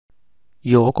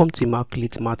You're welcome to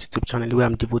Immaculate Math YouTube channel, where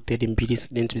I'm devoted in building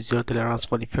students with zero tolerance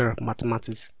for the fear of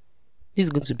mathematics. This is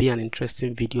going to be an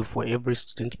interesting video for every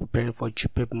student preparing for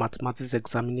JUPEB mathematics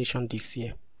examination this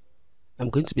year. I'm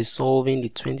going to be solving the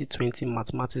 2020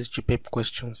 mathematics JUPEB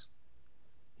questions.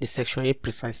 The section A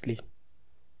precisely.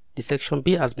 The section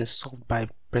B has been solved by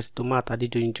Diploma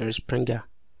and Jerry Springer.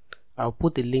 I'll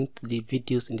put the link to the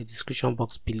videos in the description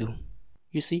box below.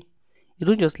 You see, you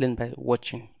don't just learn by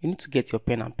watching. You need to get your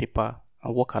pen and paper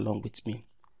and work along with me.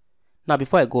 Now,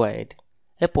 before I go ahead,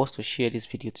 help us to share this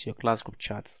video to your class group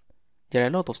chats. There are a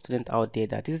lot of students out there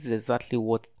that this is exactly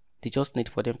what they just need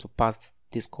for them to pass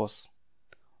this course.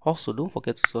 Also, don't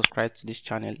forget to subscribe to this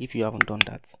channel if you haven't done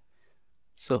that.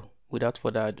 So, without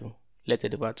further ado, let's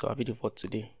head over to our video for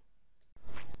today.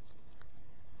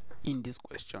 In this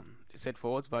question, they said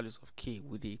for what values of k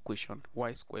will the equation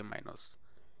y squared minus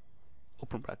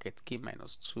open bracket k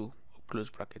minus 2 close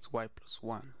bracket y plus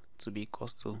 1 to be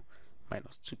equals to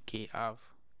minus 2k have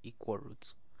equal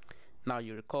roots. Now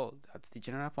you recall that the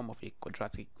general form of a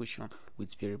quadratic equation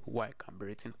with variable y can be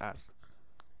written as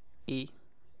a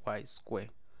y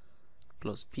squared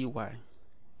plus by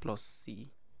plus c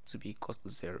to be equals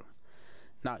to 0.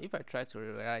 Now if I try to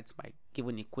rewrite my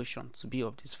given equation to be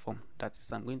of this form, that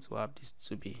is, I'm going to have this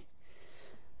to be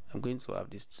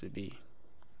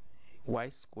y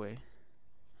squared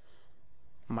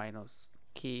minus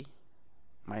k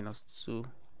minus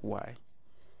 2y,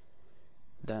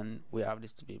 then we have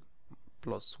this to be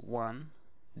plus 1.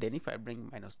 Then if I bring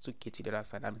minus 2k to the other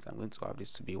side, that means I'm going to have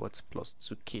this to be what? Plus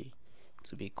 2k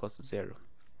to be equals to 0.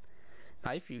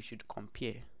 Now if you should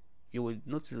compare, you will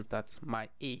notice that my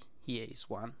a here is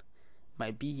 1,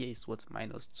 my b here is what?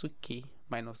 Minus 2k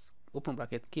minus open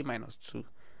bracket k minus 2,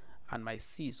 and my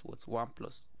c is what? 1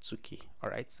 plus 2k.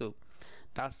 Alright, so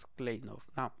that's clear enough.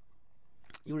 Now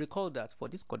you recall that for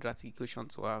this quadratic equation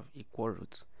to have equal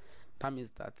roots, that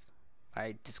means that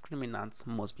my discriminant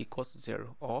must be equal to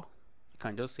 0, or you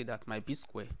can just say that my b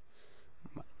squared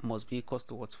must be equal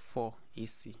to what?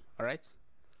 4ac. Alright,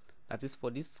 that is,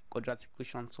 for this quadratic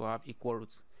equation to have equal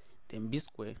roots, then b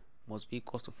squared must be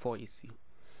equal to 4ac.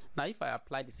 Now if I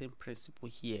apply the same principle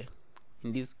here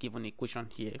in this given equation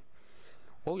here,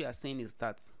 what we are saying is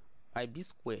that my b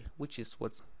squared, which is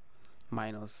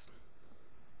minus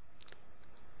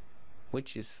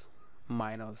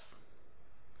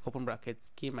open brackets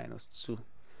k minus 2,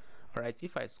 all right,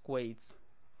 if I square it,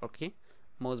 okay,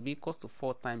 must be equals to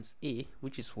 4 times a,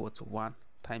 which is what? 1,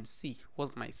 times c.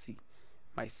 What's my c?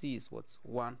 My c is what?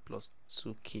 1 plus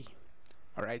 2k.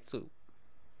 All right, so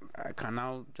I can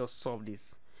now just solve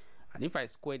this, and if I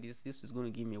square this is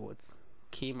going to give me what?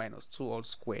 K minus 2 all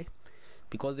square,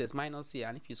 because there's minus here,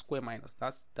 and if you square minus,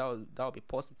 that'll be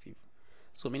positive.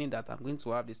 So meaning that I'm going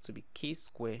to have this to be k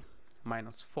squared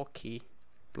minus 4k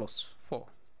plus 4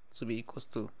 to be equals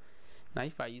to, now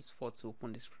if I use 4 to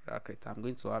open this bracket, I'm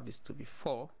going to have this to be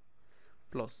 4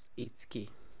 plus 8k.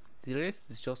 The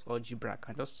rest is just algebra. I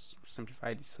can just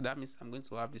simplify this. So that means I'm going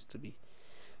to have this to be,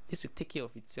 this will take care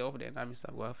of itself. Then that means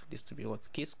I will have this to be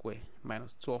what? K squared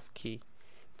minus 12k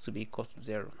to be equals to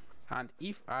 0. And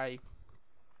if I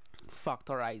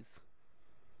factorize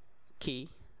k,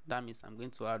 that means I'm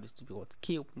going to have this to be what?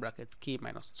 K open bracket k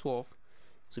minus 12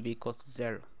 to be equals to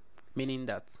 0, meaning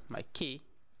that my k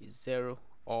is 0,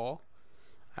 or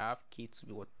I have k to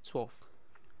be what? 12.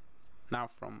 Now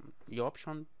from your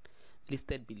option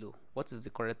listed below, what is the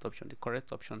correct option? The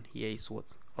correct option here is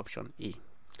what? Option A.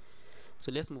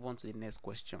 So let's move on to the next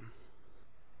question.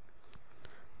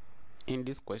 In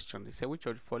this question, they say which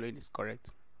of the following is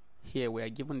correct. Here we are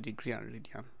given degree and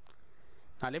radian.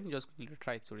 Now let me just quickly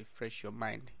try to refresh your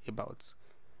mind about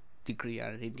degree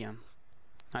and radian.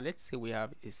 Now let's say we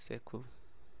have a circle.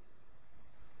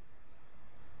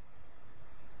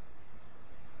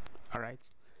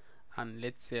 Alright, and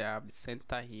let's say I have the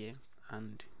center here,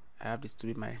 and I have this to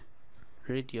be my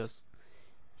radius.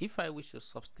 If I wish to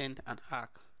subtend an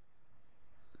arc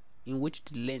in which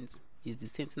the length is the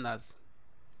same thing as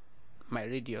my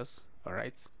radius,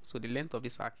 alright, so the length of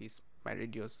this arc is my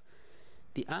radius,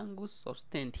 the angle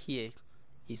subtended here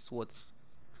is what?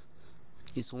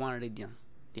 Is 1 radian.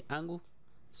 The angle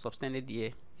subtended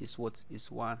here is what? Is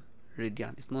 1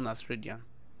 radian. It's known as radian,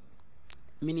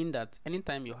 meaning that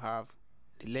anytime you have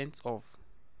the length of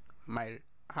my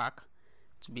arc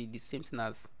to be the same thing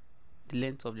as the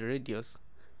length of the radius,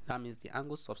 that means the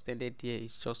angle subtended here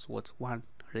is just what? 1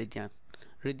 radian.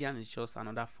 Radian is just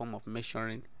another form of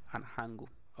measuring an angle.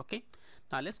 Okay,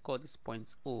 now let's call this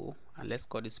point O, and let's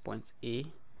call this point A,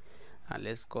 and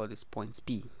let's call this point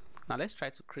B. Now let's try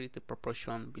to create a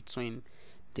proportion between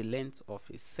the length of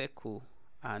a circle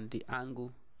and the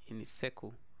angle in a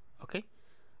circle. Okay,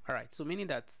 all right, so meaning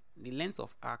that the length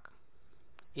of arc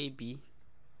AB,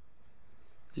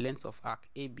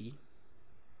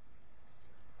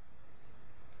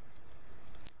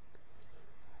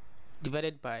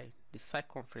 divided by the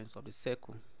circumference of the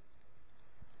circle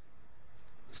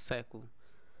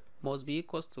must be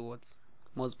equals to what?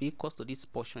 Must be equals to this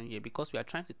portion here, because we are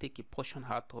trying to take a portion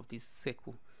out of this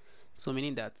circle. So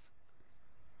meaning that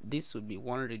this would be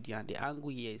 1 radian. The angle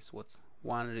here is what?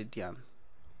 1 radian.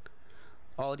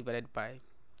 All divided by,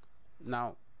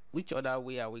 now which other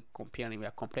way are we comparing? We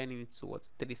are comparing it to what?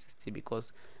 360,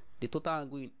 because the total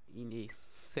angle in a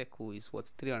circle is what?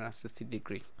 360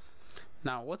 degree.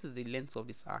 Now what is the length of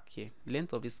this arc here?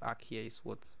 Length of this arc here is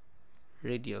what?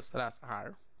 Radius, that's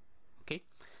r. Okay,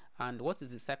 and what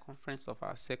is the circumference of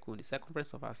our circle? The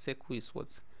circumference of our circle is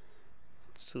what?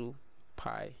 2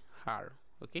 pi r.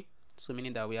 Okay, so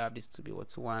meaning that we have this to be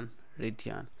what? 1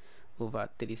 radian over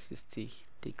 360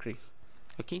 degree.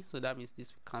 Okay, so that means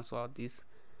this will cancel out this,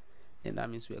 then that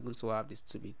means we are going to have this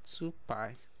to be 2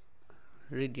 pi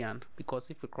radian, because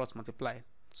if we cross multiply,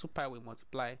 2 pi will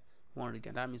multiply 1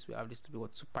 radian, that means we have this to be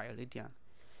what? 2 pi radian,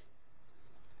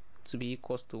 to be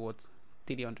equals to what?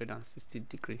 360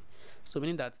 degree. So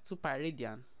meaning that 2 pi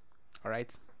radian, all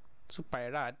right, 2 pi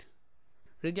rad,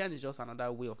 radian is just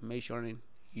another way of measuring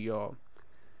your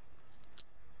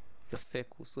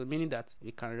circle. So meaning that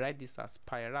we can write this as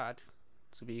pi rad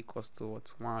to be equals to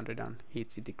what?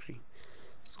 180 degree.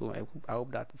 So I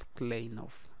hope that is clear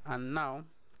enough. And now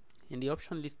in the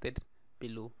option listed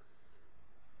below,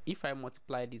 if I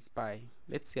multiply this by,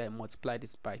 let's say I multiply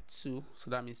this by 2, so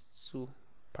that means 2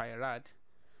 pi rad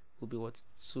will be what?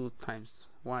 2 times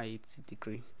 180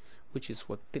 degree, which is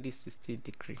what? 360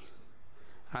 degree.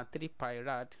 And 3 pi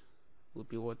rad will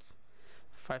be what?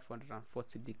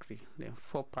 540 degree. Then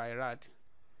 4 pi rad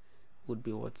would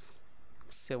be what?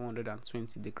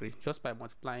 720 degree. Just by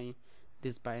multiplying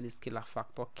this by any scalar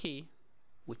factor k,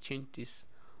 we change this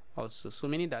also. So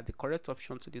meaning that the correct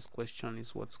option to this question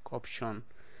is what? Option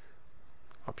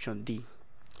D.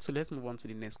 So let's move on to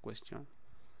the next question.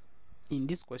 In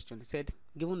this question, they said,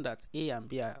 given that A and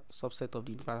B are subset of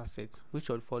the universal set, which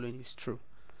of the following is true?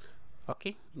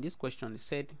 Okay, in this question, they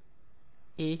said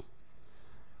A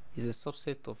is a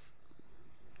subset of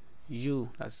U,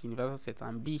 that's universal set,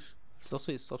 and B is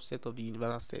also a subset of the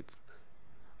universal set.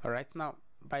 All right, now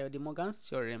by De Morgan's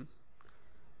theorem,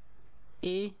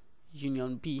 A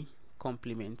union B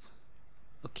complement,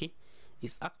 okay,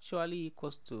 is actually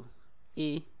equals to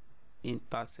A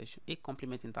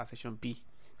complement intersection B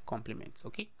complement.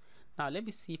 Okay, now let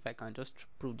me see if I can just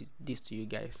prove this to you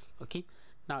guys. Okay,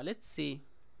 now let's say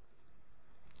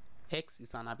X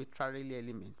is an arbitrary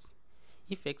element.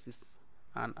 If X is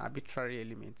an arbitrary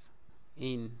element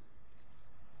in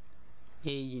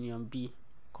A union B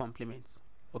complement,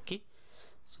 okay,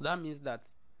 so that means that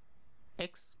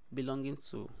X belonging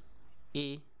to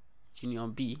A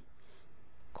union B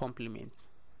complement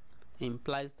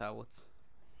implies that what?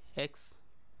 X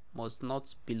must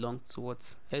not belong to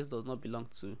what? X does not belong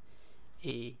to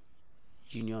A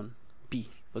union B.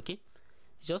 Okay,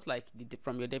 it's just like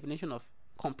from your definition of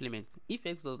complement. If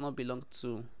X does not belong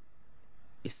to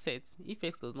a set, if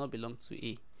X does not belong to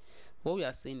A, what we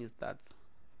are saying is that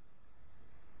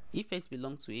if X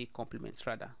belongs to A complement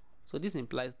rather, so this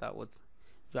implies that what?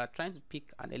 You are trying to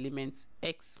pick an element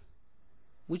X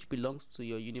which belongs to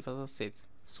your universal set,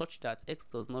 such that X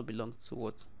does not belong to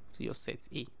what? To your set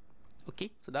A.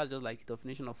 Okay, so that's just like the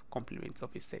definition of complement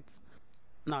of a set.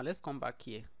 Now let's come back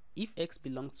here. If X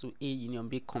belongs to A union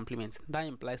B complement, that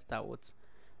implies that what?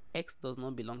 X does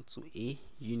not belong to A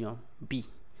union B.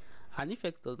 And if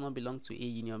X does not belong to A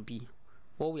union B,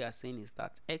 what we are saying is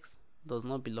that X does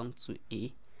not belong to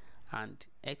A and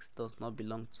X does not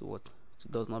belong to what?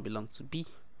 Does not belong to B.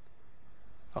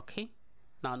 Okay,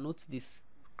 now note this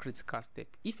critical step.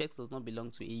 If X does not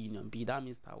belong to A union B, that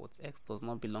means that what? X does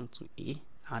not belong to A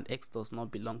and X does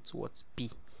not belong to what? B.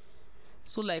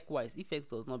 So likewise, if X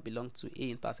does not belong to A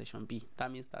intersection B, that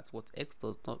means that what? X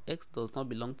does not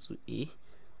belong to A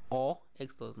or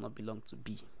X does not belong to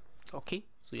B. Okay,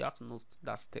 so you have to note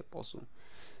that step also.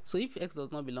 So if X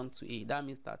does not belong to A, that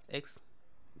means that X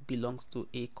belongs to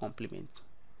A complement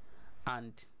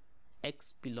and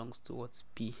X belongs to what?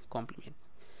 B complement.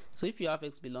 So if you have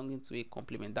X belonging to A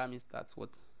complement, that means that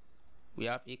what? We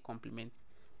have A complement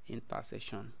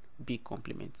intersection B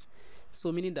complement.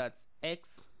 So meaning that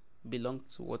X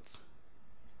belongs to what?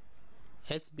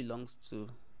 X belongs to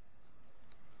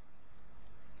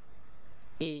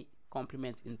A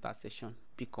complement intersection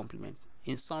B complement.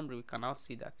 In summary, we can now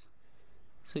see that.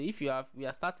 So if we are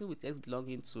starting with X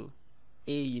belonging to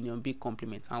A union B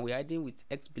complement and we are adding with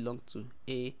X belong to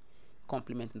A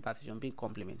complement intersection B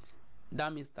complement.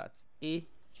 That means that A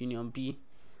union B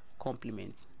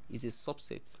complement is a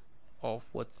subset of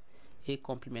what? A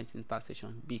complement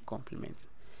intersection B complement.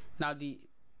 Now the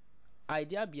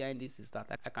idea behind this is that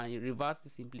I can reverse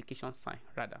this implication sign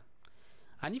rather,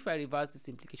 and if I reverse this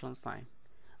implication sign,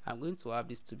 I'm going to have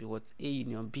this to be what? A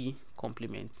union B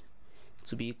complement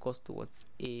to be equals to what?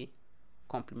 A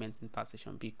complement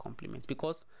intersection B complement,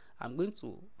 because I'm going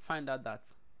to find out that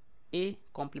A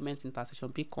complement intersection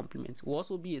B complement will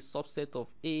also be a subset of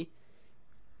A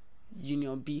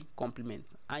union B complement.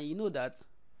 And you know that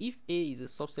if A is a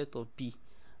subset of B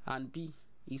and B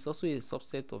is also a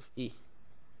subset of A,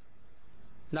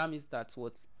 that means that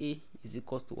what? A is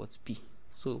equals to what? B.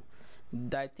 So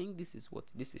I think this is what?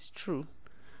 This is true.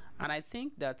 And I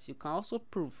think that you can also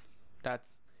prove that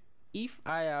if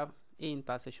I have A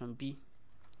intersection B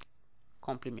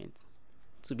complement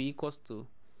to be equals to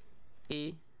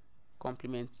A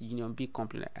complement union B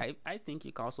complement, I think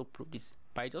you can also prove this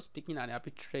by just picking an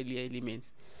arbitrary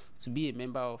element to be a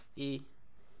member of A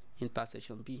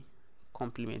intersection B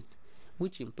complement,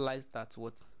 which implies that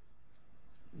what?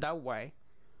 That Y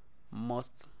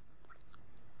must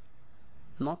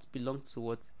not belong to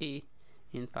what? A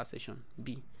intersection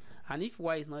B. And if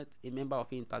Y is not a member of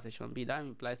A intersection B, that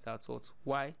implies that what?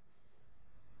 Y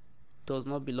does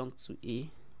not belong to A,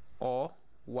 or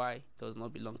Y does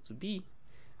not belong to B.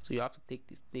 So you have to take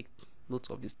note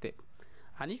of this step.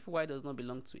 And if Y does not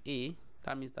belong to A,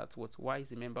 that means that what? Y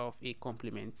is a member of A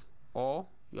complement, or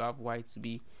you have Y to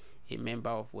be a member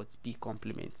of what? B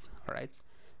complement. All right.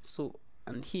 So,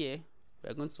 and here we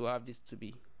are going to have this to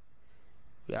be,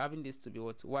 we are having this to be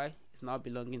what? Y is now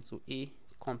belonging to A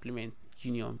complement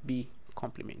union B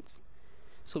complement.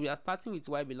 So we are starting with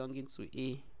Y belonging to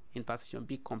A intersection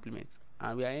B complement,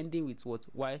 and we are ending with what?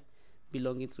 Y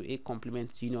belonging to A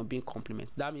complement union B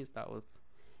complement. That means that what?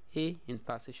 A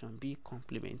intersection B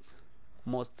complement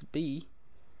must be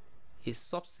a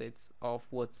subset of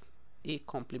what? A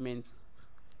complement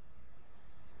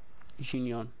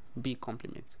union B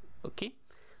complement. Okay.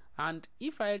 And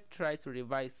if I try to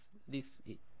revise this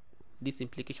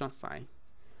implication sign,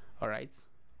 all right,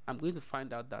 I'm going to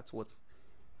find out that what?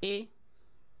 A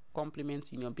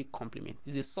complement union B complement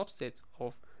is a subset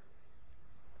of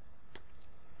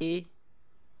A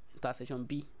intersection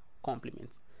B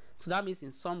complement. So that means,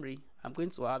 in summary, I'm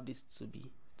going to have this to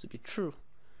be true.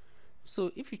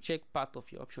 So if you check part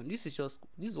of your option, this is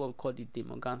what we call the De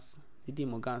Morgan's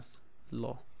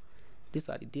law. These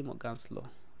are the De Morgan's law.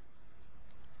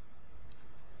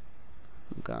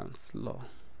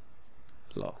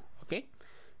 Okay,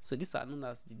 so these are known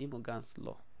as the De Morgan's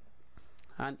law.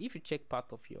 And if you check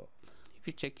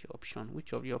your option,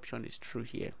 which of your option is true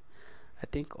here? I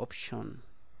think option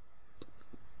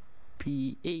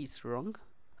B, A is wrong.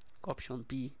 Option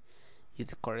B is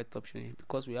the correct option here,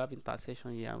 because we have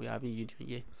intersection here and we have a union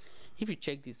here. If you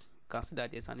check this, you can see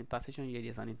that there's an intersection here,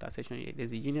 there's an intersection here,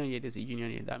 there's a union here, there's a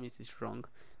union here. That means it's wrong,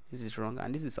 this is wrong,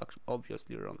 and this is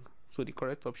obviously wrong. So the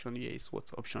correct option here is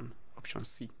what? Option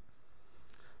C.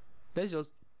 Let's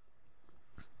just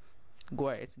go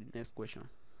ahead to the next question.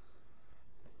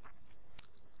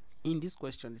 In this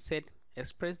question, it said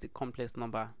express the complex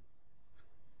number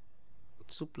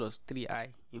 2 plus 3i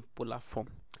in polar form.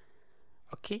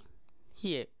 Okay,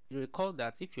 here you recall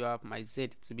that if you have my z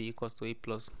to be equals to a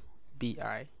plus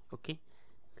bi, okay,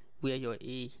 where your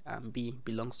a and b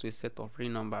belongs to a set of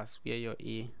real numbers, where your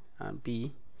a and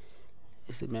b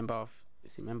is a member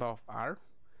of R,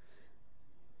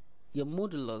 your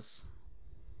modulus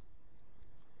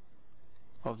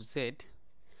of z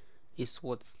is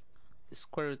what? The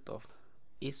square root of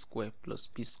a square plus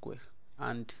b square,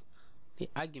 and the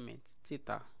argument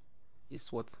theta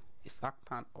is what? Is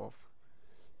arctan of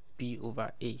b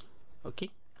over a. Okay,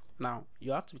 now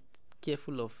you have to be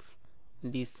careful of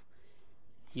this,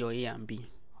 your a and b.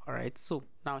 All right, so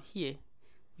now here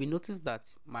we notice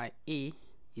that my a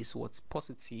is what?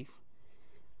 Positive.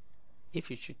 If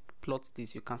you should plot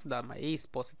this, you can see that my a is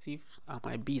positive and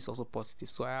my b is also positive.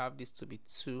 So I have this to be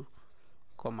 2,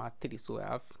 3. So I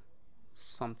have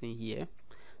something here.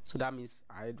 So that means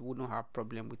I wouldn't have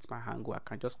problem with my angle. I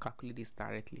can just calculate this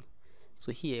directly.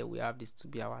 So here we have this to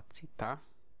be our theta,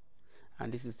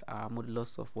 and this is our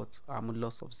modulus of what? Our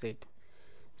modulus of z.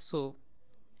 So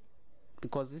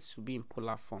because this should be in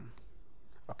polar form,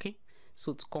 okay,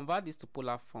 so to convert this to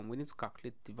polar form, we need to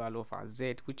calculate the value of our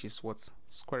z, which is what?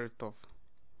 Square root of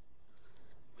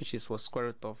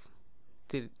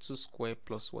 2 square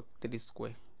plus what? 3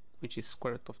 square, which is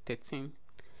square root of 13.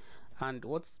 And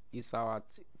what is our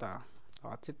theta?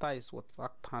 Our theta is what?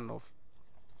 Arctan of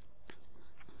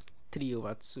 3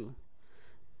 over 2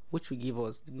 which will give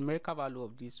us the numerical value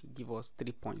of this will give us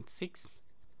 3.6,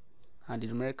 and the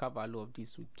numerical value of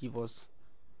this will give us,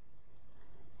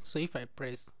 so if I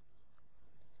press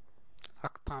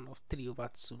arctan of 3 over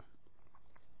 2,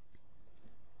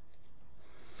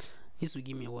 this will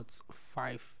give me what,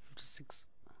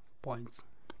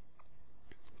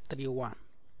 556.31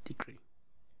 degree.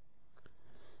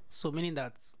 So meaning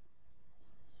that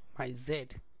my Z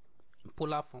in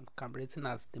polar form can be written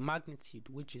as the magnitude,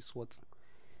 which is what,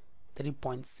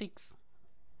 3.6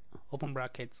 open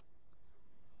brackets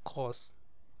cos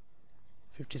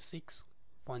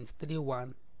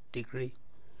 56.31 degree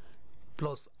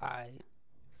plus I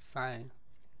sine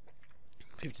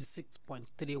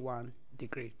 56.31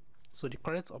 degree. So the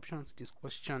correct option to this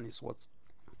question is what?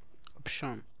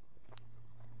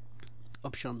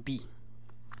 Option B.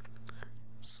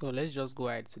 So let's just go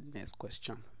ahead to the next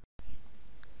question.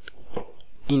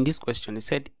 In this question, it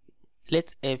said,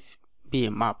 let F be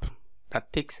a map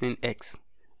that takes in X.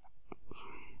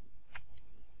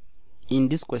 In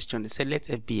this question, they said, let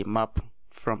F be a map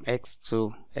from X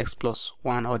to X plus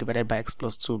 1 or divided by X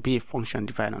plus 2 be a function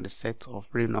defined on the set of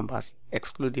real numbers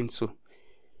excluding 2.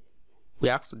 We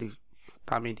asked to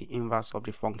determine the inverse of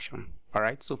the function.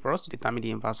 Alright, so for us to determine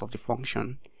the inverse of the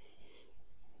function,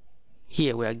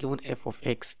 here we are given f of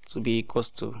x to be equals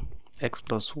to x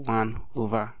plus 1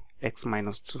 over x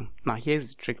minus 2. Now here's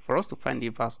the trick. For us to find the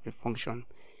inverse of a function,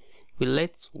 we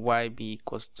let y be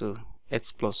equals to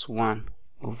x plus 1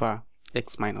 over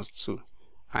x minus 2.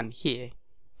 And here,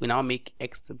 we now make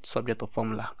x the subject of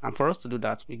formula. And for us to do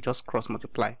that, we just cross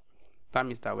multiply. That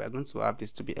means that we are going to have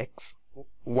this to be x,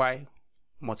 y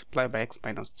multiplied by x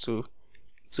minus 2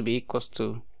 to be equals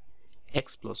to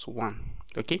x plus 1.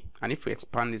 Okay, and if we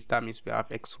expand this, that means we have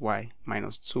xy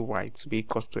minus 2y to be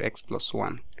equals to x plus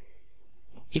 1.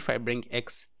 If I bring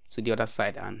x to the other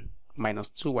side and minus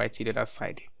 2y to the other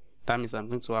side, that means I'm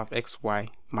going to have xy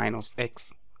minus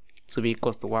x to be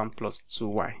equals to 1 plus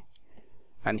 2y.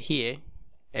 And here,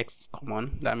 x is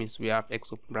common, that means we have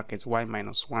x open brackets y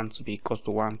minus 1 to be equals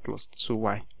to 1 plus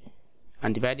 2y.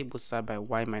 And dividing both sides by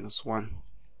y minus 1,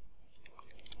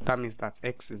 that means that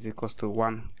x is equals to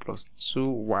 1 plus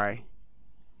 2y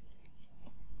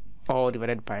all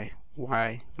divided by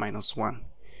y minus 1.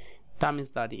 That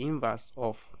means that the inverse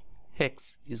of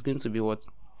x is going to be what?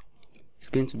 It's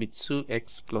going to be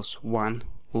 2x plus 1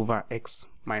 over x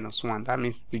minus 1. That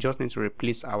means we just need to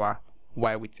replace our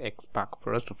y with x back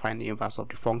for us to find the inverse of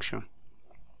the function.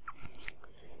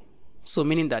 So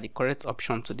meaning that the correct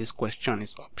option to this question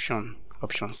is option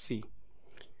C.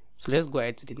 So let's go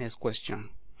ahead to the next question.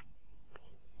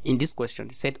 In this question,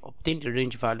 they said obtain the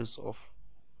range values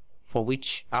for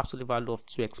which absolute value of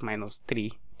 2x minus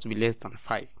 3 to be less than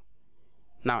 5.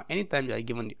 Now, anytime you are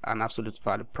given an absolute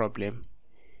value problem,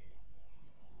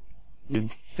 the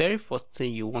very first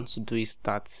thing you want to do is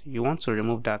that you want to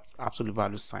remove that absolute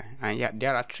value sign. And yeah,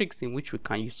 there are tricks in which we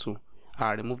can use to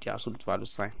remove the absolute value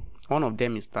sign. One of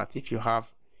them is that if you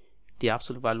have the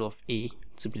absolute value of A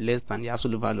to be less than the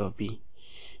absolute value of B,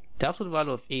 the absolute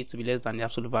value of A to be less than the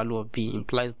absolute value of B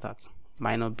implies that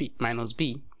minus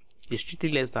B is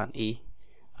strictly less than A,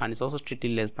 and it's also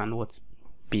strictly less than what?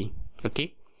 B.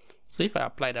 Okay, so if I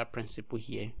apply that principle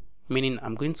here, meaning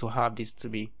I'm going to have this to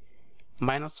be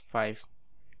minus 5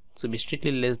 to be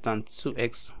strictly less than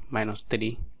 2x minus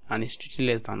 3, and it's strictly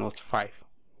less than what? 5.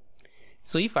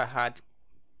 So if I had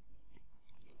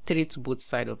 3 to both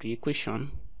sides of the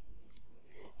equation,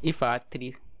 if I had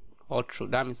 3 all through,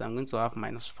 that means I'm going to have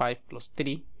minus 5 plus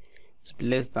 3 to be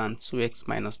less than 2x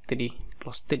minus 3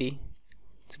 plus 3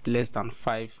 to be less than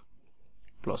 5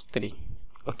 plus 3.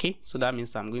 Okay, so that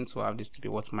means I'm going to have this to be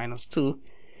what? Minus 2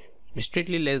 be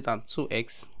strictly less than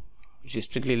 2x, which is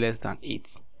strictly less than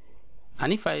 8.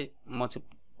 And if I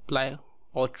multiply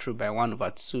all through by 1 over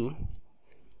 2,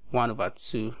 1 over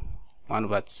 2, 1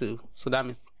 over 2, so that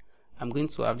means I'm going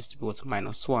to have this to be what?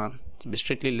 Minus 1 to be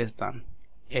strictly less than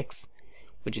x,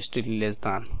 which is strictly less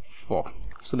than 4.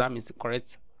 So that means the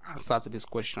correct answer to this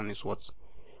question is what?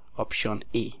 Option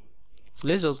A. So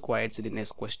let's just go ahead to the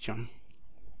next question.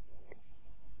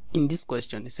 In this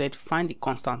question, they said find the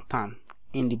constant term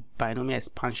in the binomial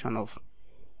expansion of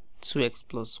 2x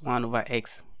plus 1 over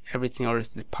x, everything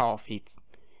raised to the power of 8.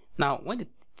 Now, when they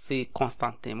say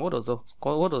constant term, what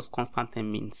does constant term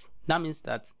means? That means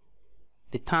that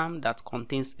the term that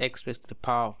contains x raised to the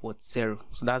power of what? 0.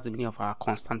 So that's the meaning of our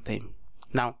constant term.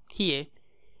 Now, here,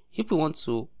 if we want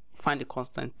to find the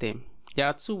constant term, there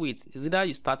are two ways. Is either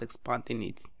you start expanding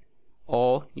it,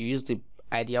 or you use the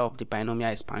idea of the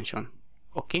binomial expansion.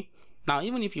 Okay, now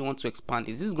even if you want to expand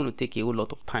this is going to take a whole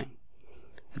lot of time,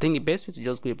 I think the best way to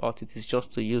just go about it is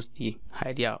just to use the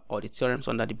idea or the theorems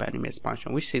under the binomial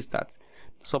expansion, which says that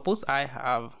suppose I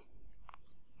have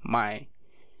my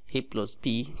a plus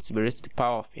b to be raised to the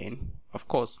power of n. Of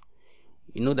course,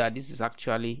 you know that this is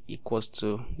actually equals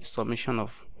to the summation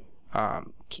of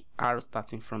r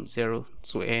starting from 0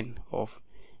 to n of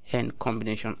n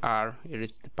combination r a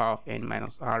raised to the power of n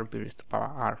minus r b raised to the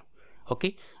power r.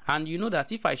 Okay, and you know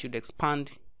that if I should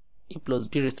expand a plus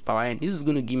b raised to the power n, this is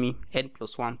going to give me n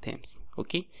plus 1 terms.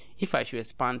 Okay, if I should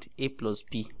expand a plus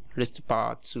b raised to the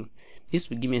power 2, this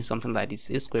will give me something like this: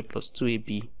 a squared plus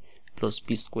 2ab plus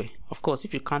b squared. Of course,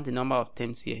 if you count the number of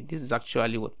terms here, this is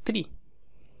actually what, 3,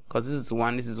 because this is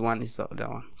 1, this is 1, this is the other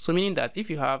one. So meaning that if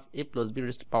you have a plus b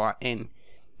raised to the power n,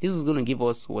 this is going to give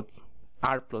us what,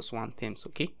 r plus 1 terms.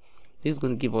 Okay, this is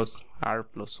going to give us r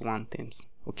plus 1 terms.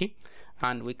 Okay,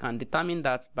 and we can determine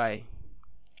that by,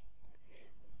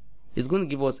 it's going to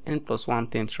give us n plus 1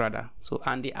 terms rather. So,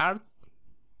 and the r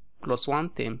plus 1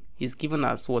 term is given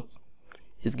as what?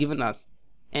 Is given as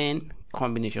n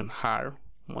combination r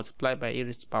multiplied by a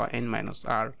raised to the power n minus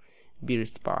r b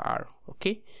raised to the power r.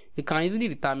 Okay, you can easily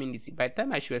determine this. By the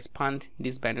time I should expand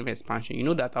this binomial expansion, you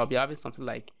know that I'll be having something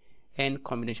like n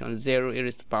combination 0 a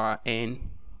raised to the power n,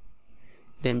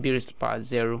 then b raised to the power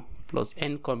 0 plus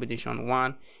n combination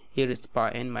 1 a raised to the power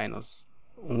n minus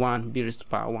 1 b raised to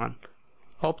the power 1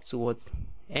 up towards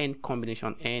n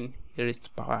combination n a raised to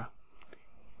the power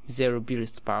 0 b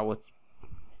raised to the power what,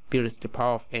 b raised to the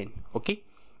power of n. Okay,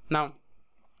 now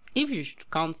if you should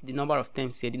count the number of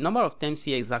terms here, the number of terms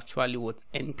here is actually what,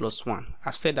 n plus 1.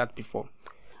 I've said that before.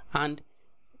 And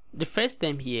the first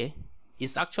term here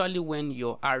is actually when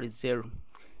your r is 0.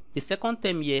 The second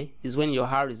term here is when your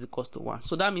r is equals to 1.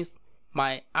 So that means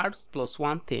my r plus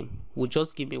 1 term will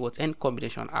just give me what, n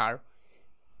combination r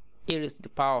a raised to the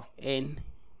power of n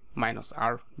minus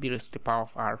r b raised to the power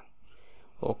of r.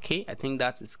 Okay, I think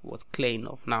that is what, clear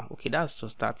enough now. Okay, that's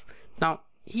just that. Now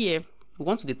here we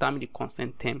want to determine the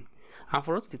constant term, and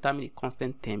for us to determine the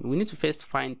constant term, we need to first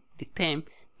find the term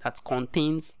that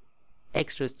contains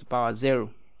x raised to the power 0.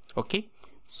 Okay,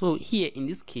 so here in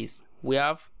this case we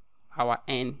have our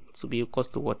n to be equals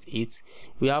to what, 8,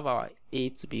 we have our a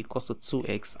to be equals to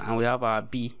 2x, and we have our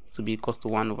b to be equals to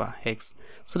 1 over x.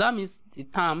 So that means the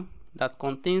term that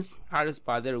contains r raised to the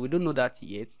power 0, we don't know that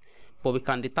yet, but we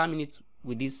can determine it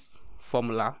with this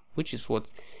formula, which is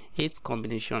what, 8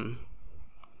 combination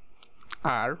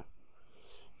r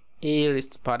a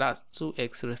raised to the power, that's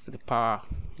 2x raised to the power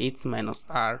 8 minus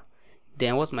r,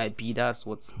 then what's my b, that's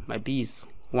what, my b is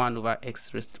 1 over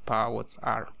x raised to the power what's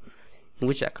r, in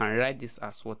which I can write this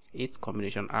as what, 8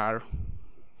 combination r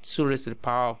 2 raised to the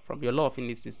power, from your law of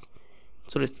indices,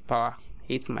 2 raised to the power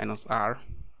 8 minus r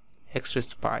x raised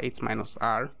to the power 8 minus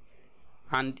r,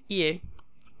 and here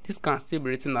this can still be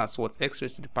written as what, x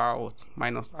raised to the power what,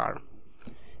 minus r,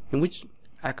 in which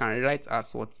I can rewrite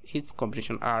as what, 8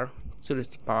 combination r 2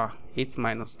 raised to the power 8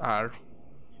 minus r.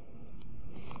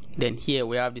 Then here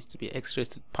we have this to be x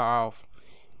raised to the power of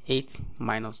 8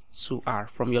 minus 2r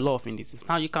from your law of indices.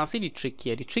 Now you can see the trick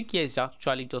here. The trick here is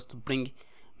actually just to bring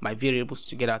my variables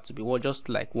together to be what, just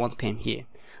like one term here.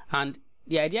 And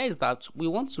the idea is that we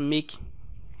want to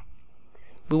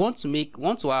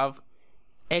have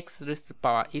x raised to the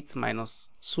power 8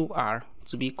 minus 2r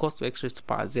to be equals to x raised to the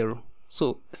power 0.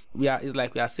 So it's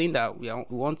like we are saying that we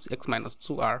want x minus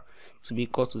 2r to be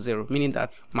equal to 0, meaning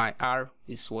that my r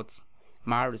is what,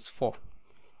 my r is 4.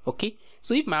 Okay,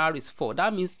 so if my r is 4,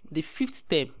 that means the fifth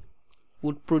term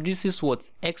would produces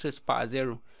what, x raised to the power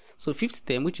 0. So fifth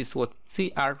term, which is what,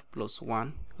 tr plus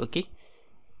 1, okay,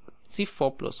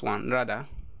 t4 plus 1 rather,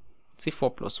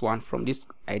 t4 plus 1 from this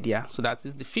idea. So that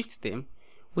is the fifth term,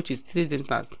 which is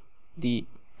treated as the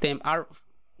term r,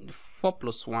 4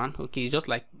 plus 1, okay, just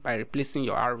like by replacing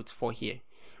your r with 4 here,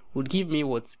 would give me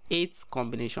what, 8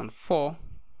 combination 4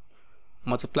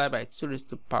 multiplied by 2 raised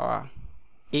to the power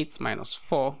 8 minus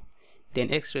 4, then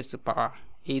x raised to the power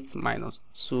 8 minus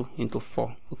 2 into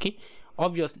 4. Okay,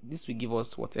 obviously this will give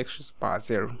us what, x raised to the power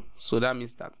 0. So that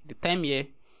means that the term here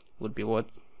would be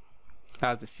what,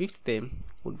 as the fifth term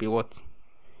would be what,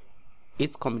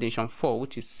 8 combination 4,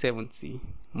 which is 70,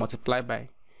 multiplied by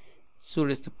 2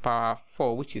 raised to the power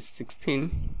 4, which is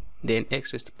 16, then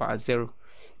x raised to the power 0.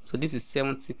 So this is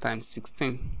 70 times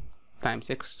 16 times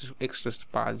x raised to the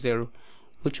power 0,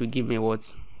 which will give me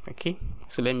what, okay,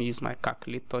 so let me use my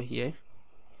calculator here.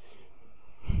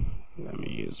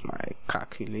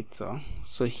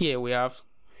 So here we have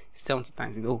 70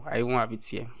 times, oh, I won't have it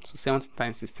here. So 70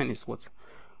 times 16 is what,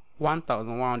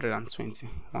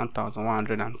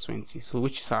 1120, so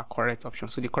which is our correct option.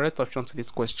 So the correct option to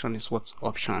this question is what,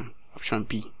 option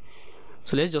B.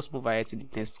 So let's just move ahead to the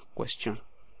next question.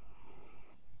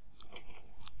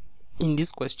 In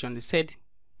this question, they said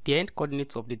the end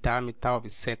coordinates of the diameter of a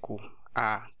circle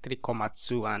are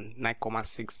 3,2 and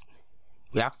 9,6.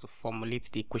 We have to formulate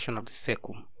the equation of the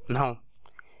circle. Now,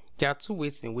 there are two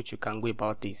ways in which you can go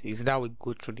about this. Is that we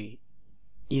go through the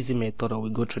easy method or we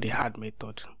go through the hard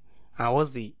method. And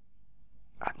what's the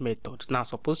hard method? Now,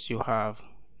 suppose you have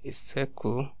a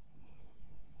circle,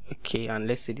 okay, and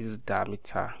let's say this is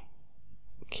diameter.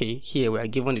 Okay, here we are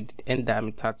given the end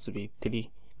diameter to be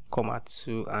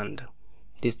 3,2 and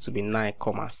this to be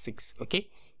 9,6. Okay,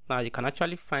 now you can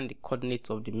actually find the coordinates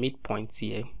of the midpoint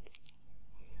here,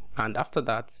 and after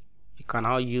that you can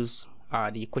now use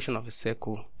the equation of a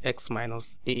circle, x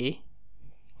minus a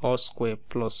all square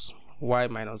plus y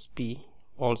minus b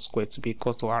all square to be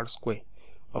equal to r square.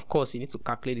 Of course, you need to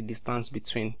calculate the distance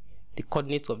between the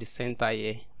coordinates of the center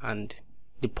here and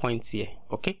the points here.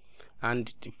 Okay,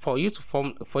 and for you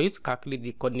to calculate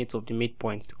the coordinates of the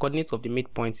midpoint, the coordinates of the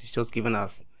midpoint is just given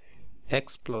as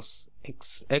x plus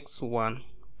x1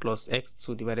 plus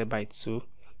x2 divided by 2,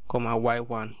 comma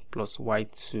y1 plus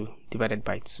y2 divided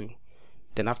by 2.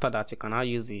 Then after that, you can now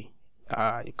use the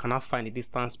you can now find the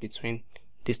distance between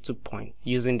these 2 points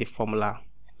using the formula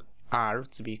r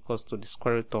to be equals to the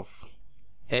square root of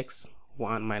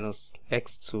x1 minus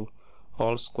x2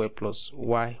 all square plus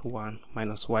y1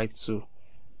 minus y2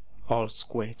 all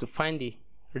square to find the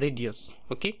radius.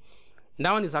 Okay,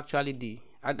 that one is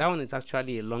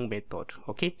actually a long method.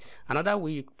 Okay, another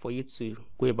way for you to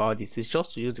go about this is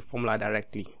just to use the formula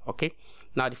directly. Okay,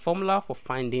 now the formula for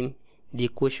finding the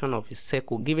equation of a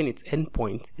circle given its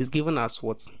endpoint is given as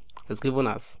what? It's given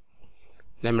as,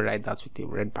 let me write that with a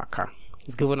red marker.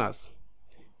 It's given as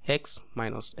x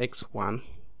minus x1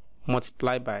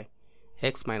 multiplied by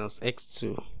x minus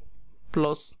x2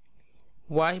 plus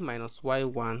y minus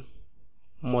y1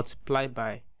 multiplied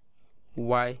by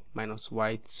y minus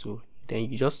y2.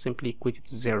 Then you just simply equate it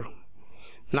to 0.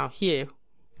 Now here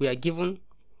we are given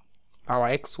our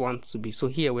x1 to be, so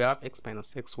here we have x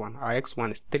minus x1. Our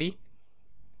x1 is 3,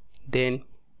 then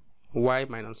y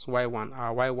minus y1,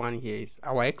 our y1 here is,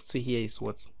 our x2 here is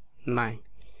what? 9,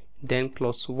 then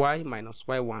plus y minus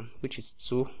y1, which is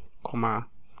 2, comma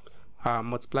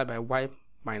multiplied by y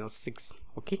minus 6,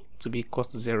 okay, to be equal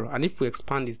to 0. And if we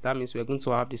expand this, that means we are going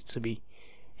to have this to be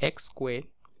x squared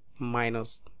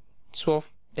minus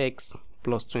 12x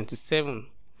plus 27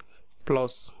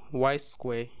 plus y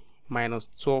squared minus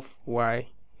 12y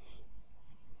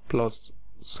plus,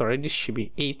 sorry, this should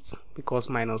be 8 because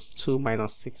minus 2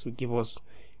 minus 6 will give us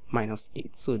minus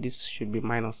 8. So this should be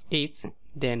minus 8,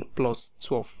 then plus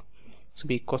 12 to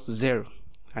be equal to 0.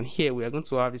 And here we are going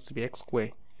to have this to be x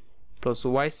squared plus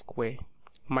y squared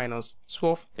minus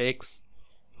 12x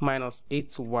minus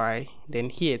 8y. Then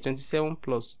here 27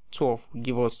 plus 12 will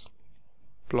give us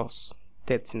plus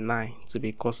 39 to be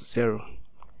equal to 0.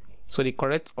 So the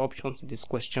correct option to this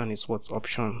question is what?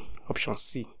 Option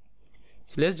C.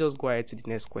 So let's just go ahead to the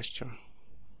next question.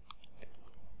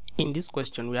 In this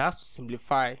question, we have to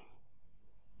simplify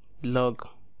log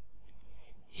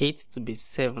 8 to be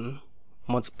 7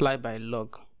 multiplied by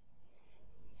log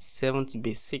 7 to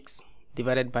be 6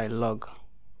 divided by log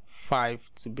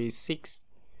 5 to be 6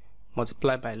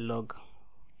 multiplied by log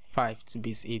 5 to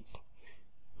be 8.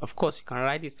 Of course, you can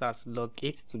write this as log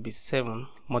 8 to be 7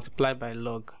 multiplied by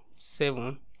log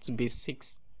 7 to be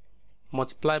 6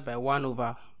 multiplied by 1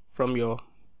 over from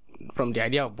the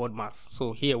idea of board mass.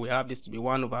 So here we have this to be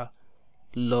 1 over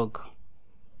log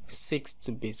 6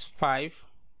 to base 5.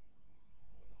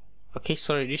 Okay,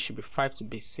 sorry, this should be 5 to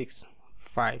base 6,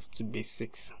 5 to base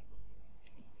 6.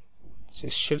 So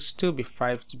it should still be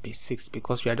 5 to base 6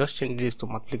 because we are just changing this to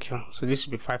multiplication. So this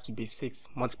should be 5 to base 6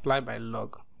 multiplied by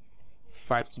log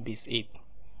 5 to base 8.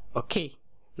 Okay,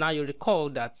 now you recall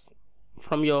that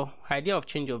from your idea of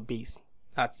change of base,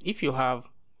 that if you have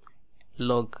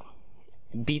log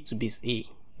b to base a,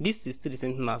 this is still the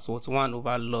same thing as what? 1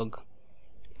 over log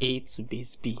a to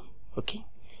base b. Okay,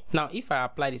 now if I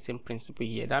apply the same principle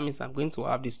here, that means I'm going to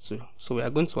have this too. So we are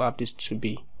going to have this to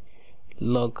be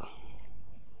log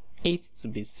 8 to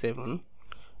base 7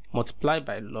 multiplied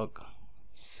by log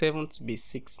 7 to base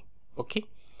 6. Okay,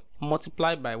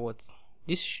 multiplied by what?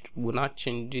 This will not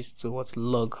change this to what?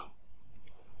 Log.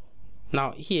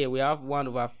 Now here we have 1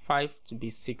 over 5 to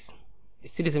base 6.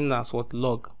 It's still the same as what?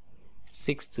 Log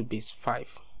 6 to base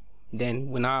 5. Then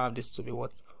we now have this to be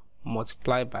what?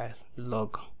 Multiplied by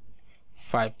log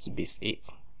 5 to base 8.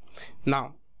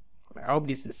 Now I hope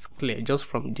this is clear just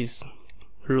from this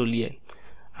rule here.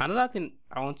 Another thing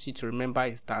I want you to remember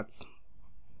is that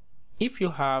if you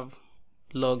have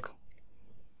log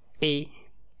a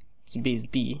to base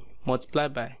b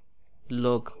multiplied by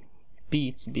log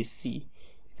b to base c.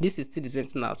 This is still the same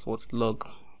thing as what? Log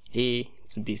a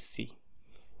to base c.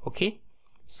 Okay,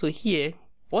 so here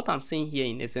what I'm saying here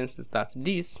in essence is that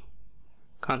this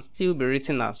can still be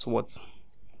written as what?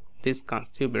 This can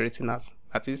still be written as,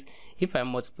 that is, if I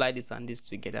multiply this and this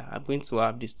together, I'm going to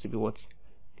have this to be what?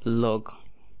 Log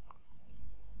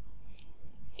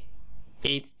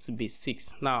 8 to base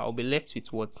 6. Now I'll be left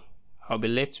with what? I'll be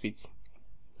left with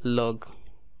log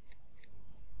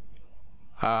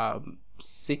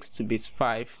 6 to base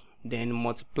 5, then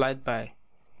multiplied by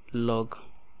log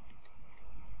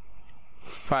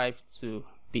 5 to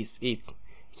base 8.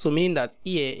 So meaning that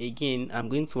here again I'm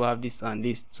going to have this and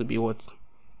this to be what?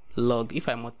 Log. If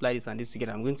I multiply this and this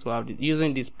together, I'm going to have this,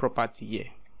 using this property here.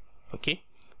 Okay,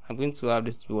 I'm going to have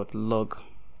this to be what? Log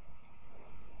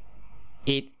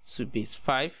 8 to base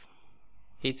 5.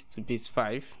 8 to base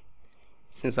 5.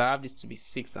 Since I have this to be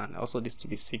 6 and also this to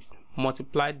be 6,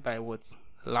 multiplied by what?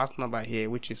 Last number here,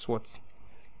 which is what?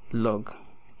 Log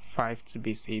 5 to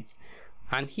base 8.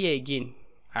 And here again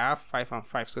I have 5 and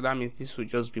 5, so that means this will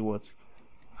just be what?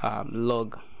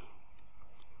 Log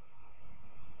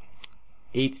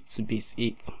 8 to base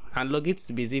 8. And log 8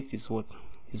 to base 8 is what?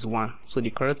 Is 1. So the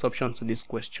correct option to this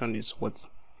question is what?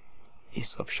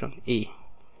 Is option A.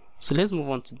 So let's move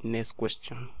on to the next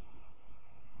question.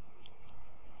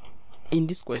 In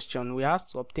this question, we are asked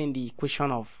to obtain the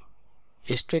equation of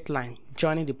a straight line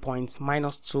joining the points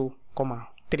 -2,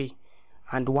 3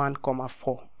 and 1,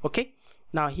 4. Okay,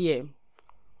 now here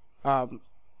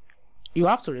you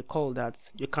have to recall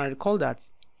that, you can recall that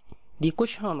the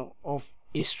equation of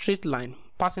a straight line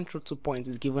passing through 2 points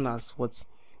is given as what?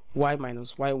 Y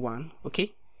minus y1.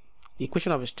 Okay, the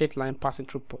equation of a straight line passing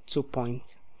through 2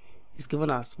 points is given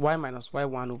as y minus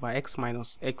y1 over x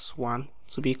minus x1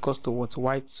 to be equals to what?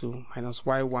 Y2 minus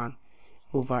y1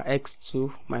 over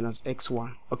x2 minus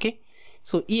x1. Okay,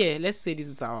 so here let's say this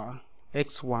is our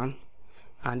x1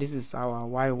 and this is our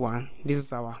y1, this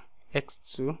is our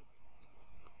x2,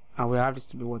 and we have this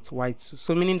to be what? Y2.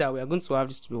 So meaning that we are going to have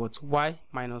this to be what? Y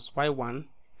minus y1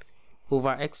 over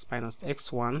x minus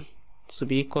x1 to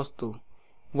be equals to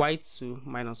y2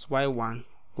 minus y1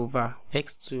 over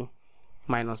x2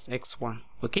 minus x1.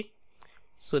 Okay,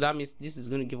 so that means this is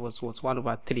going to give us what? 1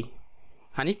 over 3.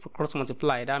 And if we cross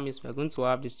multiply, that means we are going to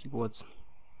have this to be what?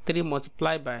 3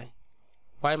 multiplied by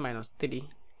y minus 3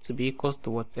 to be equals to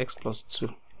what? X plus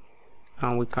 2.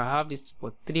 And we can have this to be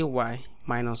what? 3y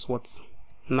minus what?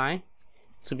 9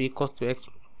 to be equals to x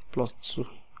plus 2.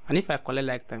 And if I collect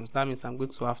like times, that means I'm going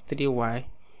to have 3y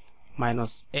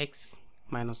minus x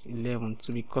minus 11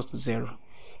 to be equals to 0.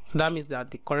 So that means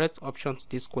that the correct option to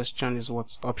this question is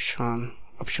what? Option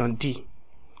D.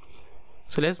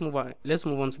 So let's move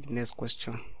on to the next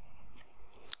question.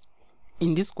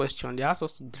 In this question, they ask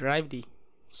us to derive the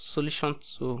solution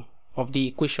of the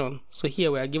equation. So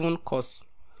here we are given cos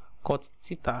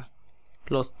theta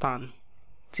plus tan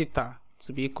theta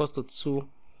to be equals to 2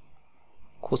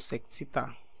 cosec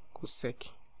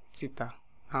theta.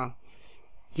 Now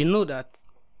you know that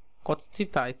cos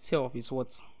theta itself is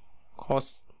what?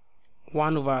 Cos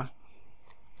 1 over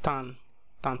tan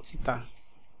theta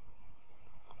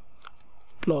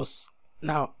plus,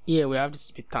 now here we have this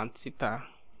to be tan theta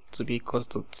to be equals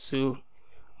to 2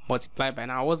 multiplied by,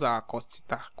 now what's our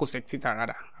cosec theta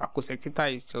rather? Our cosec theta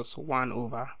is just 1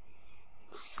 over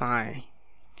sine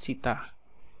theta.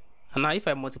 And now if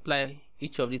I multiply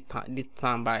each of this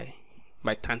term by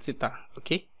tan theta,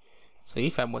 okay, so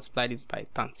if I multiply this by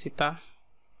tan theta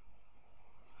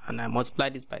and I multiply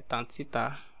this by tan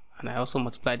theta and I also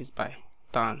multiply this by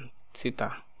tan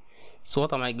theta, so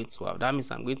what am I going to have? That means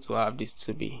I'm going to have this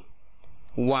to be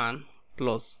 1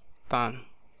 plus tan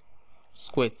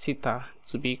squared theta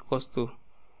to be equals to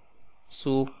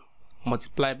 2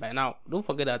 multiplied by, now don't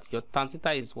forget that your tan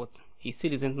theta is what? It's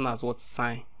still the same thing as what?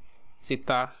 Sine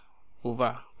theta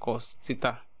over cos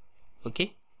theta.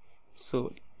 Okay,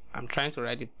 so I'm trying to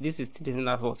write it. This is still the same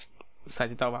as what? Sine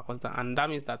theta over cos theta, and that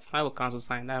means that sine will cancel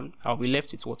sine. Then I'll be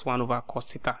left with what? 1 over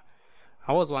cos theta.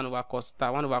 And what's 1 over cos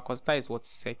theta? 1 over cos theta is what?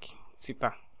 Sec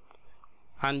theta.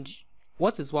 And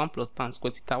what is 1 plus tan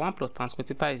squared theta? 1 plus tan squared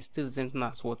theta is still the same thing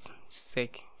as what?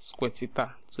 Sec squared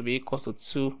theta to be equals to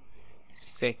 2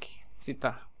 sec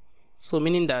theta. So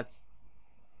meaning that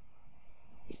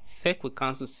sec will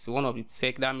cancel one of its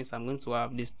sec. That means I'm going to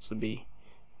have this to be,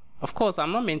 of course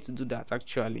I'm not meant to do that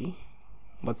actually,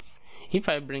 but if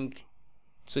I bring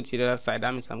 2 to the other side,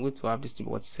 that means I'm going to have this to be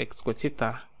what? Sec squared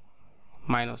theta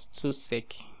minus 2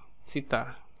 sec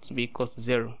theta to be equals to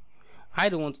 0. I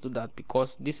don't want to do that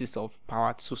because this is of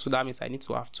power 2, so that means I need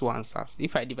to have 2 answers.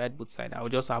 If I divide both sides, I will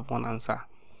just have 1 answer.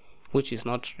 which is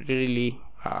not really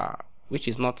which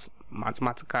is not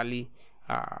mathematically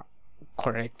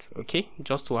correct. Okay,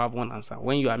 just to have one answer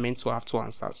when you are meant to have two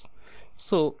answers.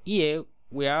 So here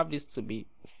we have this to be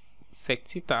sec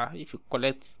theta. If you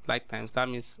collect like times, that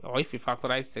means, or if you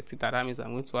factorize sec theta, that means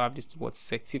I'm going to have this to what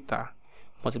sec theta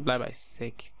multiplied by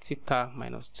sec theta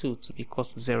minus 2 to be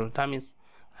equals to 0. That means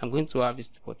I'm going to have this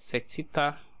to what sec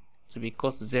theta to be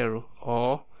equals to 0,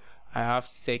 or I have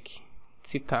sec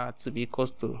theta to be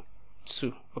equals to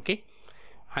 2. Okay,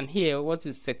 and here what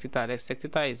is sec theta? The sec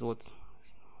theta is what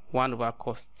 1 over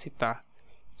cos theta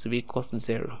to be equals to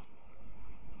 0.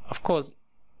 Of course,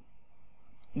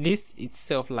 this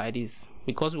itself like this,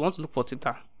 because we want to look for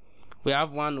theta, we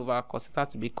have 1 over cos theta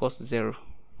to be equals to 0.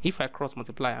 If I cross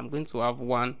multiply, I'm going to have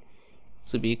 1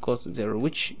 to be equals to 0,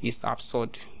 which is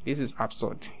absurd. This is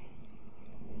absurd.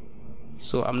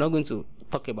 So I'm not going to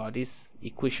talk about this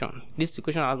equation. This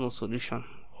equation has no solution.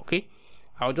 Okay,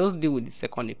 I'll just deal with the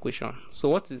second equation. So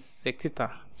what is sec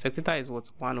theta? Sec theta is what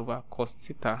 1 over cos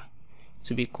theta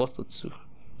to be equals to 2.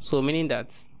 So meaning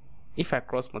that if I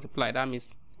cross multiply, that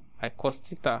means my cos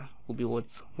theta will be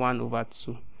what 1 over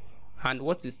 2. And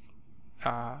what is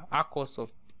our cos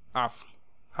of half?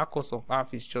 Our cos of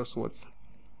half is just what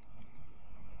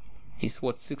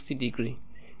 60 degree,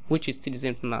 which is still the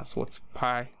same thing as what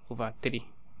pi over 3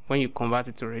 when you convert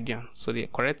it to radian. So the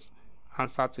correct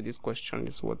answer to this question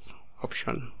is what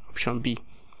option B.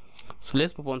 So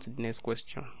let's move on to the next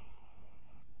question.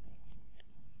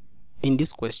 In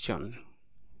this question,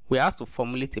 we are asked to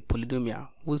formulate a polynomial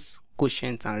whose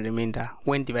quotient and remainder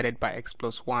when divided by x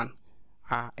plus 1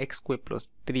 are x squared plus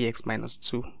 3x minus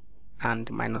 2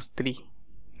 and minus 3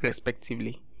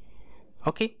 respectively.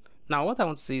 Okay, now what I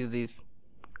want to say is this.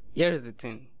 Here is the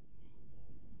thing.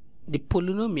 The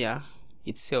polynomial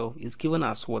itself is given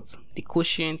as what? The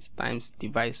quotient times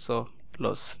divisor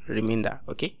plus remainder.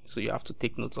 Okay, so you have to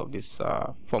take note of this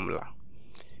formula,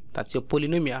 that your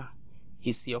polynomial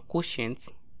is your quotient,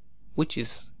 which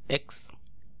is x,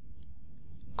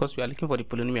 because we are looking for the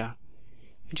polynomial,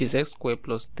 which is x squared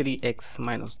plus 3x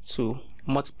minus 2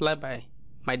 multiplied by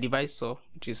my divisor,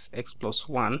 which is x plus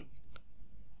 1,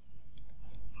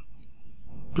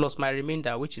 plus my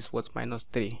remainder, which is what minus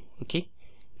 3. Okay,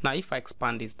 now if I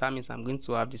expand this, that means I'm going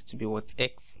to have this to be what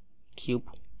x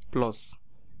cubed plus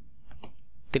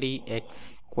 3x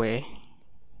squared,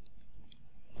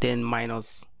 then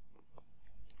minus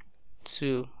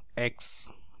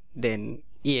 2x, then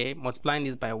here multiplying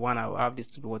this by 1, I will have this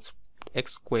to be what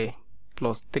x squared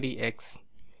plus 3x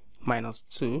minus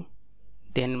 2,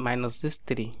 then minus this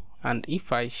 3. And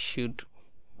if I should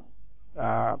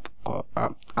add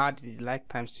the like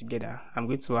times together, I'm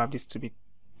going to have this to be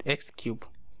x cubed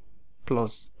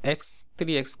plus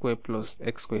 3x squared plus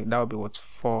x squared. That will be what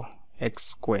 4x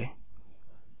squared,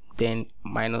 then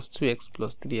minus 2x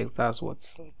plus 3x, that's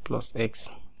what plus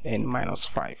x, and minus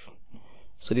 5.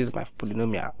 So this is my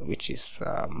polynomial, which is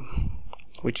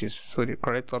so the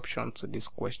correct option to this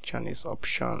question is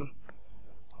option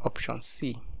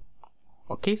C.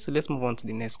 Okay, so let's move on to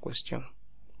the next question.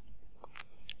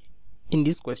 In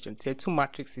this question, say two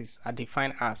matrices are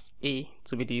defined as A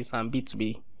to be this and B to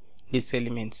be this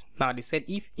element. Now they said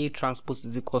if A transpose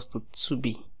is equals to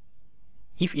 2B,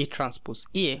 if A transpose,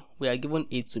 here we are given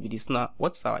A to be this. Now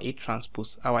what's our A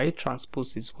transpose? Our A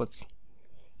transpose is what?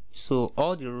 So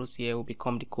all the rows here will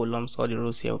become the columns, all the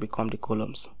rows here will become the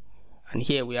columns. And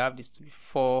here we have this to be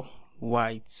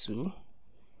 4y2.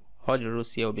 All the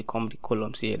rows here will become the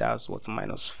columns here. That's what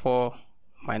minus 4,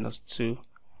 minus 2,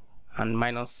 and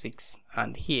minus 6.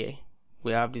 And here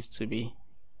we have this to be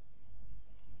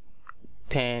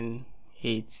 10,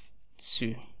 8,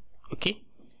 2. Okay,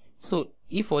 so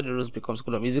if all the rows becomes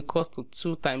column is equals to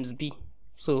 2 times b.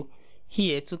 So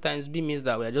here 2 times b means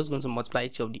that we are just going to multiply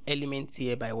each of the elements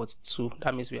here by what 2.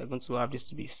 That means we are going to have this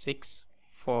to be 6,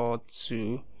 4,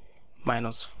 2,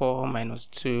 minus 4, minus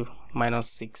 2, minus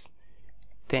 6,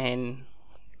 10,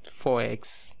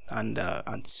 4x,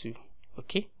 and 2.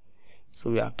 Okay,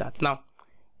 so we have that. Now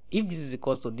if this is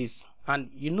equals to this, and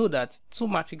you know that two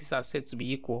matrices are said to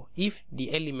be equal if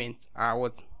the elements are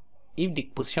what? If the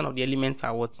position of the elements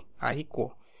are what? Are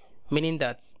equal, meaning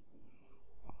that,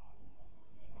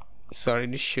 sorry,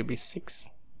 this should be 6,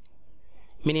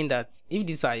 meaning that if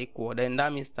these are equal, then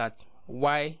that means that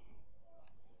y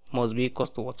must be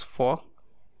equals to what? 4,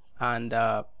 and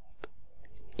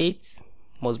 8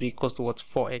 must be equals to what?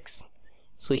 4x.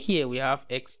 So here we have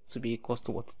x to be equals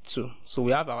to what? 2. So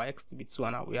we have our x to be 2,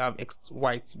 and now we have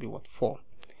y to be what? 4.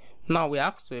 Now we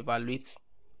are asked to evaluate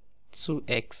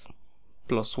 2x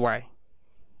plus y.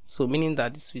 So meaning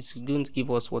that this is going to give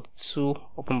us what? 2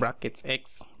 open brackets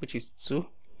x, which is 2,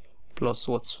 plus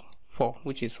what? 4,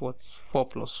 which is what 4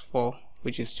 plus 4,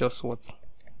 which is just what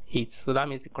 8. So that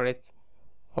means the correct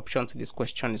option to this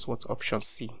question is what option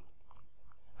C.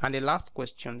 And the last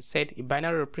question said a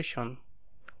binary operation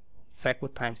cycle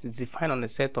times is defined on a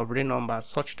set of real numbers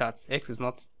such that x is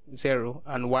not 0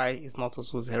 and y is not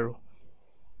also 0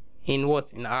 in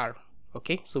what, in R.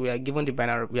 Okay, so we are given the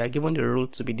binary, we are given the rule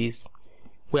to be this.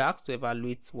 We are asked to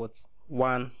evaluate what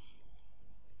 1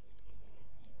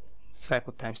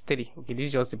 cycle times 3. Okay, this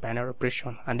is just the binary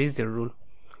operation and this is the rule.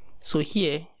 So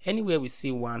here, anywhere we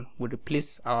see 1, we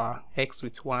replace our x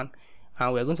with 1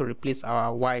 and we are going to replace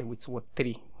our y with what,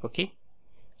 3. Okay,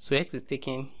 so x is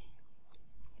taking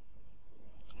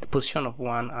the position of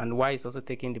 1 and y is also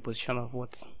taking the position of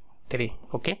what, 3.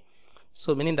 Okay,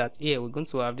 so meaning that here we're going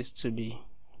to have this to be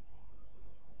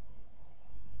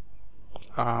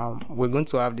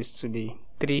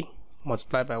 3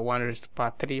 multiplied by 1 raised to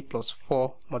power 3 plus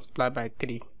 4 multiplied by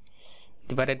 3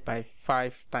 divided by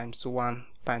 5 times 1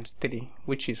 times 3,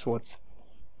 which is what,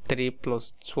 3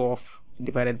 plus 12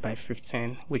 divided by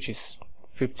 15, which is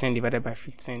 15 divided by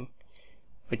 15,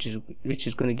 which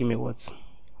is going to give me what,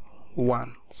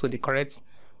 1. So the correct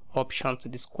option to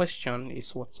this question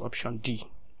is what, option D.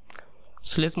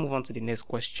 So let's move on to the next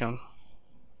question.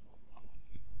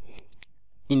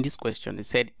 In this question, they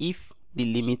said if the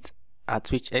limit at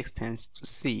which x tends to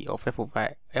c of f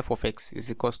of x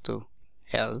is equals to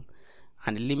L,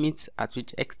 and the limit at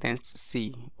which x tends to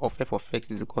c of f of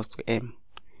x is equals to m,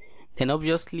 then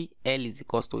obviously L is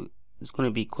going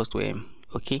to be equals to m.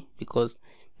 Okay, because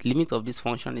the limit of this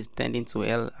function is tending to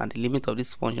L and the limit of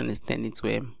this function is tending to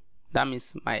m. That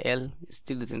means my L is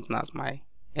still the same as my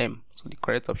m. So the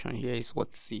correct option here is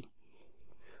what, C.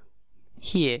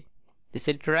 Here they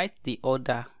said write the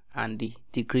order and the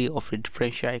degree of a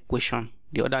differential equation.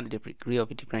 The order and the degree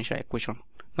of a differential equation.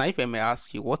 Now if I may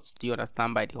ask you, what do you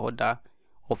understand by the order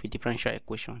of a differential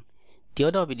equation? The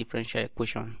order of a differential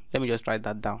equation, let me just write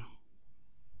that down.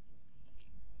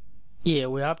 Here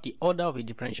we have the order of a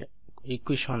differential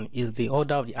equation is the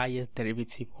order of the highest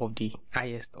derivative of the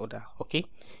highest order. Okay,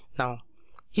 now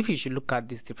if you should look at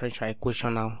this differential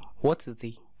equation now, what is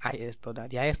the highest order?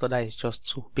 The highest order is just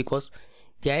 2, because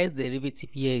the highest derivative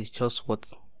here is just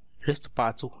what, raised to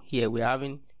power 2. Here we're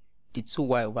having the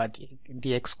 2y over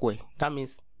the x square. That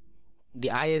means the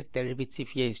highest derivative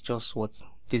here is just what,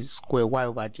 this square y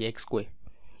over the x square.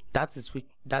 That is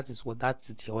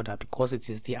the order, because it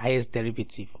is the highest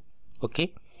derivative.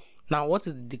 Okay, now what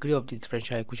is the degree of this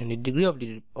differential equation? The degree of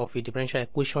a differential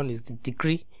equation is the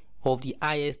degree of the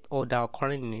highest order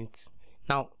occurring in it.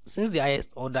 Now since the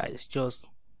highest order is just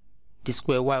the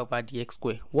square y over the x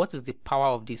square, what is the power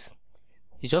of this?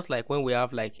 It's just like when we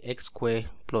have like x square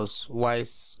plus y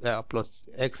plus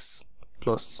x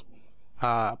plus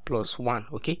 1.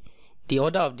 Okay, the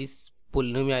order of this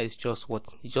polynomial is just what,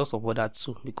 it's just of order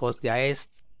 2, because the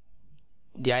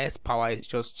highest power is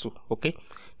just 2. Okay,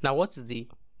 now what is the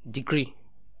degree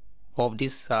of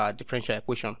this differential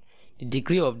equation? The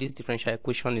degree of this differential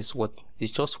equation is what,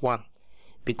 it's just 1,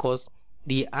 because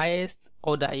the highest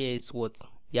order here is what,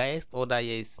 the highest order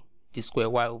here is the square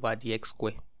y over the x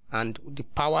square, and the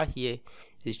power here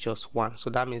is just 1. So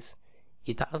that means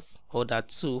it has order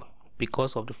 2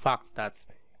 because of the fact that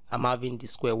I'm having the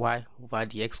square y over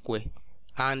the x square,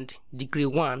 and degree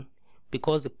 1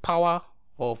 because the power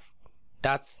of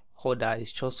that order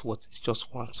is just what, it's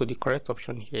just 1. So the correct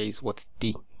option here is what,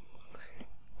 D.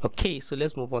 Okay, so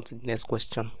let's move on to the next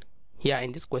question. Here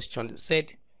in this question it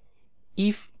said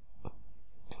if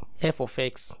f of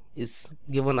x is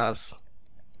given as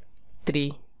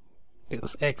 3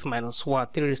 is x minus 1,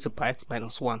 3 raised to power x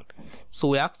minus 1. So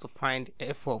we asked to find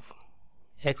f of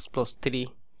x plus 3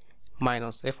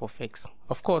 minus f of x.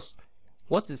 Of course,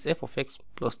 what is f of x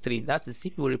plus 3? That is,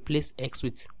 if you replace x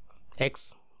with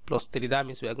x plus 3, that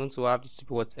means we are going to have this to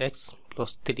be what, x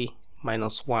plus 3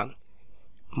 minus 1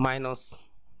 minus,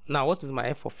 now what is my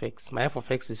f of x? My f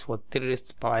of x is what, 3 raised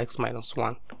to power x minus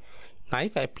 1. Now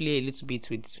if I play a little bit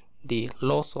with the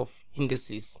laws of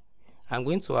indices, I'm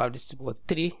going to have this to be what,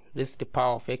 3 raised to the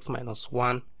power of x minus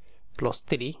 1 plus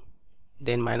 3,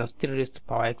 then minus 3 raised to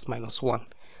power x minus 1.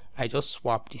 I just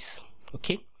swap this.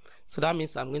 Okay, so that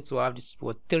means I'm going to have this to be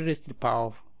what, 3 raised to the power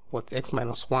of what, x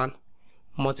minus 1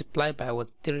 multiplied by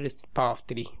what, 3 raised to the power of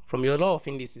 3. From your law of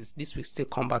indices, this will still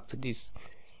come back to this.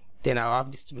 Then I'll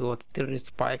have this to be what, 3 raised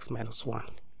to the power x minus 1.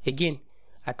 Again,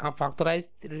 I can factorize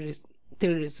 3 raised to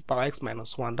the power x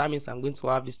minus 1. That means I'm going to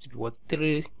have this to be what,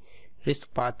 3 raised to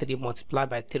the power 3 multiplied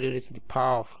by 3 raised to the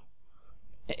power of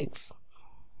x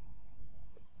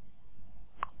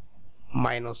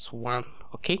minus 1.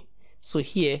 Okay, so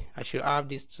here I should have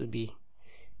this to be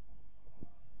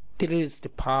 3 raised to the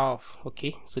power of,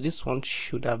 okay, so this one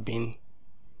should have been,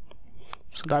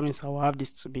 so that means I will have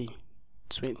this to be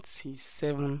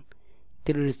 27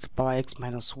 3 raised to the power x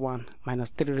minus 1 minus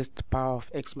 3 raised to the power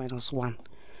of x minus 1.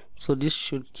 So this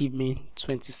should give me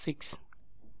 26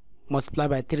 multiplied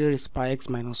by 3 raised to the power x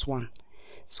minus 1,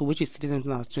 so which is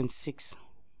written as 26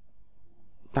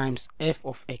 times f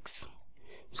of x.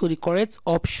 So the correct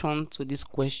option to this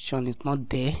question is not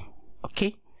there,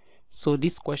 okay, so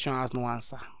this question has no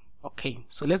answer. Okay,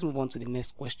 so let's move on to the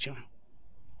next question.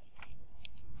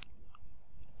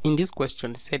 In this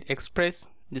question, they said express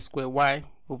the square y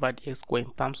over the x square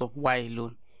in terms of y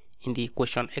alone in the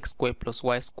equation x squared plus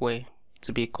y squared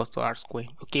to be equal to r squared,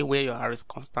 okay, where your r is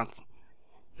constant.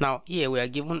 Now here we are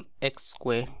given x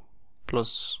squared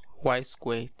plus y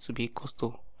squared to be equal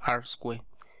to r squared.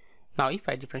 Now if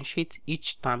I differentiate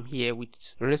each term here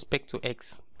with respect to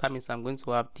x, that means I'm going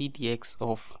to have d dx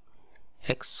of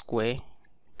x squared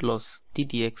plus d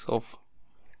dx of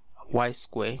y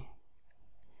squared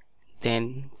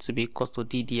then to be equal to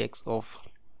d dx of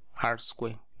r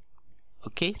squared.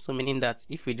 Okay, so meaning that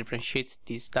if we differentiate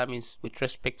this, that means with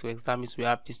respect to x, that means we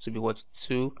have this to be what,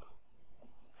 2x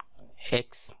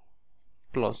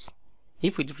plus,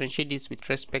 if we differentiate this with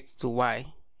respect to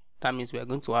y, that means we are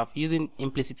going to have, using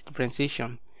implicit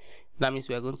differentiation, that means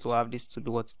we are going to have this to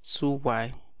be what,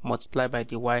 2y multiplied by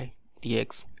dy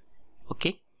dx,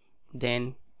 okay,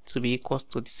 then to be equals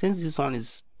to, since this one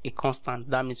is a constant,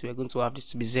 that means we are going to have this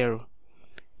to be 0,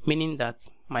 meaning that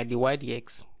my dy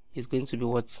dx is going to be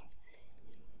what,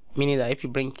 meaning that if you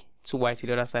bring 2y to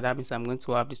the other side, that means I'm going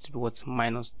to have this to be what,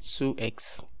 minus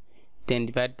 2x, then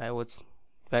divide by what,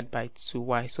 divide by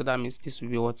 2y, so that means this will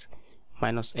be what,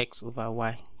 minus x over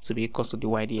y to be equal to dy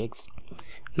dx.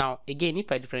 Now again,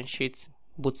 if I differentiate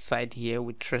both sides here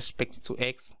with respect to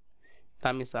x,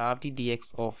 that means I have the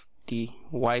dx of the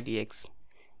y dx,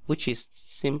 which is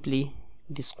simply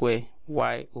the square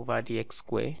y over the x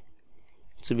square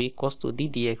to be equal to d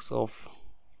dx of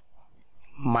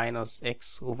minus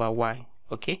x over y.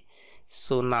 Okay,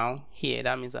 so now here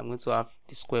that means I'm going to have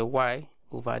the square y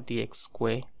over dx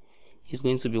square is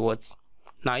going to be what,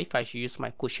 now if I should use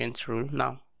my quotient rule,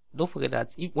 now don't forget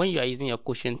that when you are using your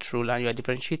quotient rule and you are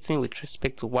differentiating with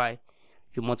respect to y,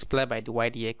 you multiply by the y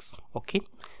dx. Okay,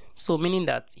 so meaning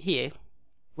that here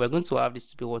we're going to have this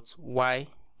to be what, y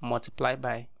multiplied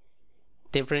by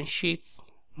differentiate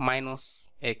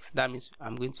minus x, that means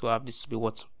I'm going to have this to be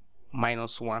what,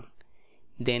 minus 1,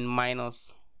 then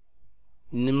minus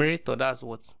numerator, that's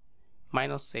what,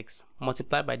 minus x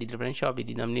multiplied by the differential of the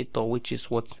denominator, which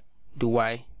is what, the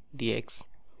y dx,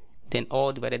 then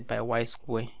all divided by y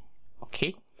square.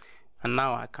 Okay, and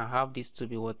now I can have this to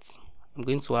be what, I'm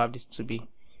going to have this to be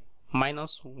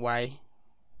minus y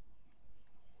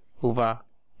over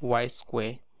y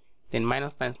square, then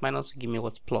minus times minus will give me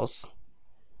what, plus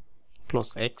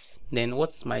x, then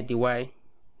what is my dy dx,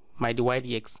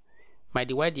 my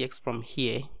dy dx from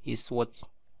here is what,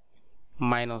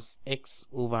 minus x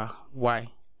over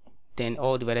y, then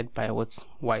all divided by what,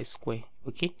 y square.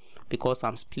 Okay, because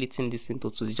I'm splitting this into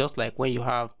two, just like when you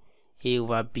have a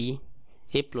over b,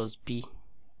 a plus b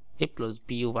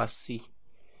over c.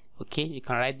 Okay, you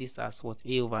can write this as what,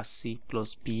 a over c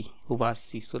plus b over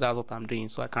c. So that's what I'm doing.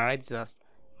 So I can write this as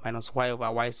minus y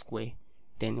over y square,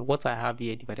 then what I have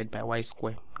here divided by y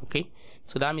square. Okay,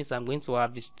 so that means I'm going to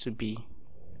have this to be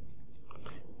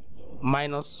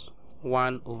minus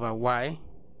 1 over y,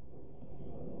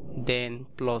 then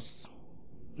plus,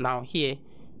 now here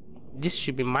this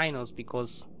should be minus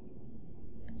because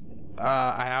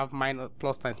I have minus,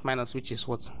 plus times minus, which is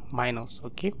what, minus.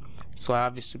 Okay, so I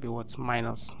have this to be what,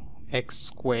 minus x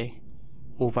square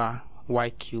over y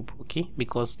cube. Okay,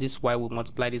 because this y will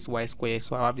multiply this y square,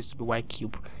 so I have this to be y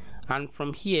cube. And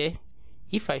from here,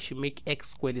 if I should make x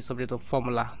squared the subject of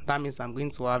formula, that means I'm going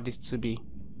to have this to be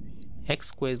x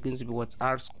square is going to be what,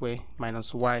 r square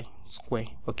minus y square.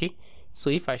 Okay, so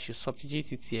if I should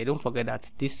substitute it here, don't forget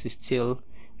that this is still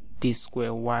d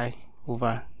square y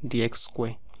over dx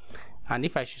square, and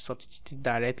if I should substitute it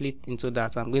directly into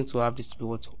that, I'm going to have this to be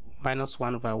what, minus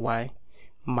 1 over y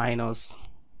minus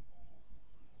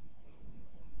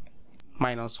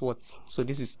what, so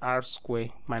this is r square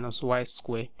minus y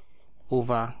square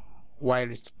over y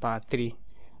raised to power 3,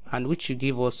 and which will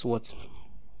give us what,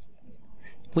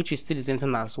 which is still the same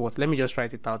thing as what, let me just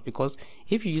write it out, because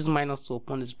if you use minus to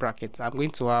open this bracket, I'm going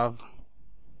to have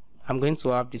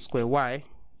the square y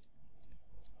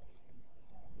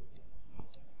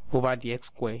over the x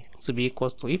square to be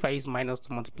equals to, if I use minus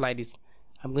to multiply this,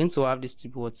 I'm going to have this to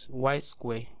be what, y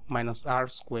square minus r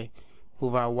square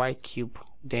over y cube,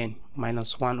 then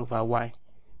minus 1 over y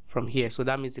from here. So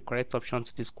that means the correct option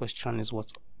to this question is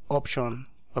what? Option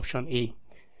A.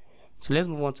 So let's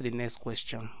move on to the next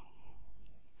question.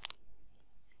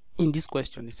 In this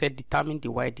question, it said determine the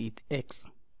y dx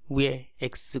where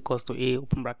x is equals to a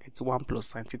open bracket 1 plus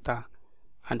sin theta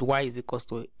and y is equals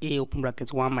to a open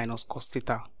bracket 1 minus cos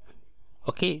theta.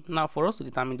 Okay, now for us to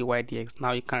determine the y dx,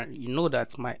 now you know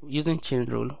that using chain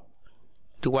rule,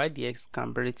 the y dx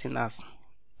can be written as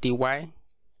dy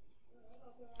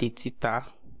d theta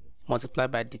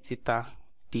multiplied by d theta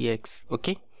dx.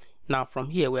 Okay, now from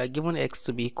here we are given x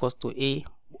to be equals to a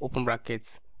open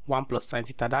brackets 1 plus sin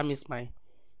theta. That means my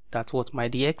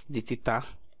dx d theta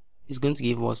is going to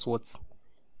give us what?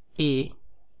 A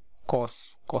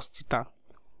cos theta,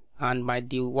 and my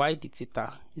dy d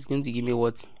theta is going to give me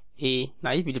what? A.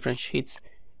 Now if you differentiate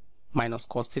minus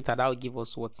cos theta, that will give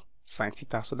us what? Sin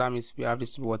theta. So that means we have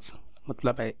this to be what?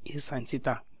 Multiplied by a sin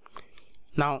theta.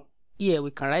 Now here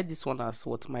we can write this one as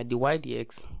what? My dy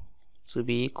dx to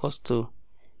be equals to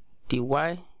dy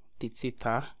d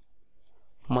theta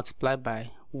multiplied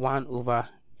by 1 over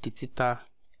d theta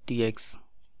dx.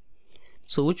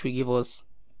 So which will give us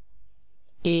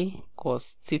a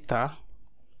cos theta,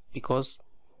 because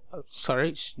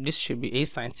this should be a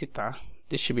sin theta.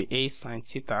 This should be a sin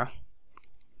theta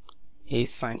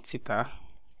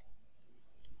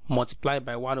multiplied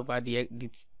by 1 over the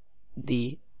x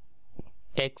d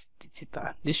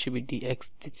theta. This should be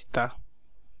dx d theta.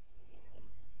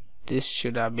 This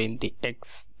should have been the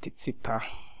x d theta.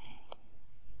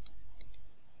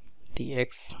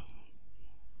 Dx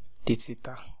d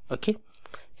theta. Okay,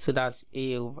 so that's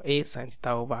a over a sin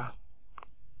theta over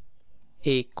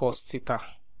a cos theta.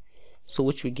 So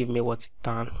which will give me what?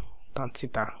 Tan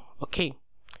theta. Okay,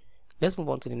 let's move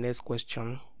on to the next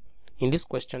question. In this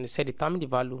question, it said determine the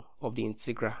value of the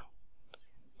integral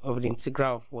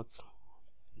of what?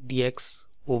 Dx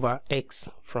over x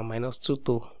from -2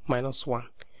 to -1.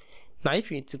 Now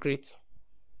if you integrate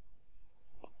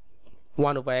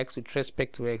 1 over x with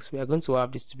respect to x, we are going to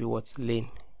have this to be what?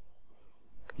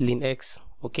 Ln x.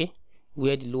 Okay,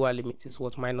 where the lower limit is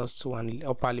what? -2 and the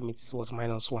upper limit is what?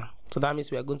 -1. So that means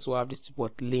we are going to have this to be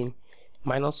what? Ln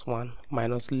 -1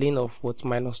 minus ln of what?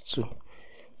 -2.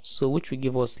 So which will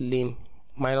give us ln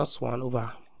 -1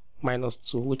 over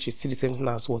 -2, which is still the same thing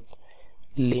as what?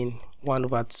 Ln 1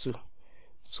 over 2.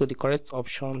 So the correct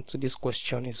option to this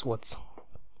question is what?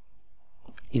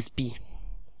 Is B.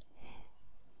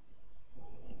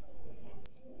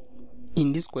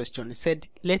 In this question, it said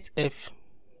let f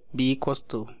be equals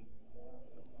to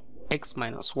x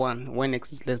minus 1 when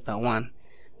x is less than 1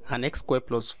 and x squared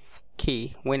plus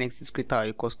k when x is greater or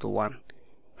equals to 1.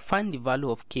 Find the value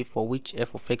of k for which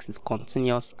f of x is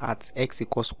continuous at x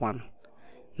equals 1.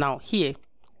 Now here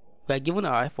we are given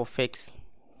our f of x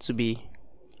to be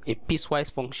a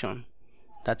piecewise function,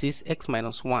 that is x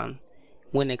minus 1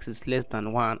 when x is less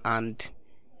than 1 and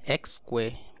x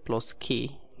squared plus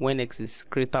k when x is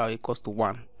greater or equals to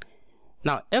 1.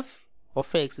 Now f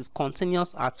of x is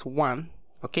continuous at 1.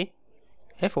 Okay,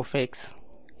 f of x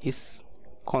is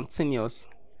continuous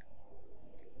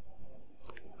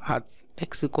at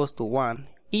x equals to 1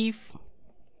 if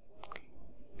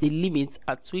the limit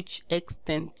at which x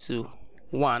tends to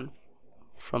 1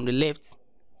 from the left,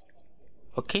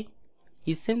 okay,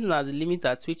 is same as the limit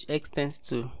at which x tends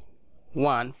to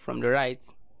 1 from the right.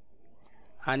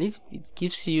 And if it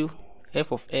gives you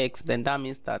f of x, then that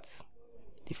means that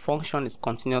the function is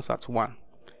continuous at 1.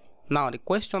 Now the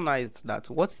question now is that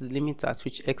what is the limit at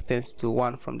which x tends to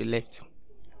 1 from the left?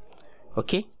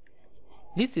 Okay,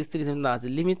 this is still the same as the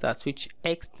limit at which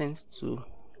x tends to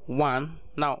 1.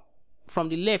 Now from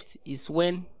the left is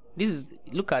when this is,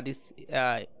 look at this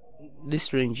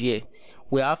this range here,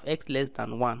 we have x less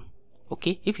than 1.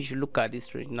 Okay, if you should look at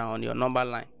this range now on your number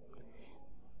line,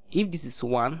 if this is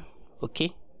 1,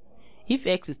 okay, if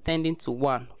x is tending to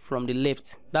 1 from the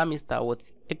left, that means that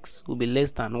what? X will be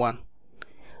less than 1.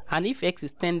 And if x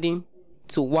is tending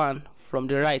to 1 from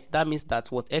the right, that means that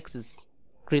what? X is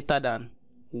greater than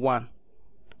 1.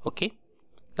 Okay,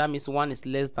 that means 1 is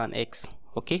less than x.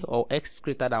 Okay, or x is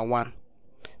greater than 1.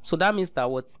 So that means that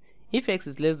what? If x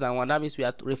is less than 1, that means we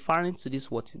are referring to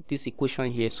this what? This equation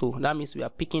here. So that means we are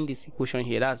picking this equation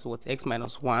here. That's what? X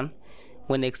minus 1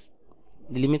 when x,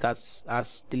 the limit as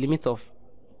the limit of,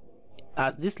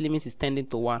 as this limit is tending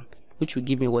to 1, which will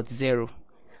give me what? 0.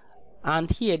 And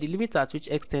here the limit at which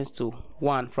x tends to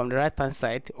 1 from the right hand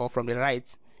side or from the right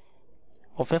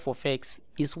of f of x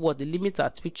is what? The limit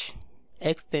at which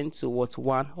x tends to what?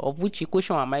 1. Of which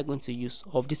equation am I going to use?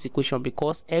 Of this equation,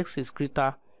 because x is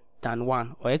greater than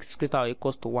 1 or x is greater or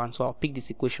equals to 1. So I'll pick this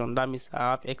equation. That means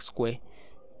I have x squared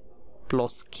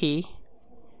plus k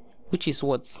which is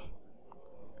what?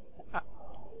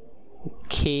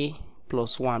 K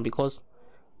plus 1, because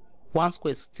 1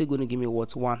 square is still going to give me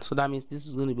what? 1. So that means this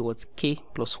is going to be what? K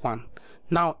plus 1.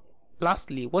 Now,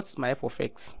 lastly, what's my f of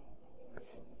x?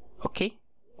 Okay,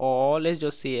 or let's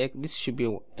just say this should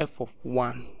be f of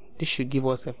 1. This should give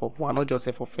us f of 1, not just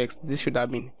f of x. This should have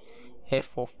been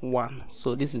f of 1.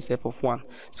 So this is f of 1.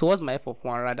 So what's my f of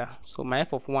 1 rather? So my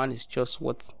f of 1 is just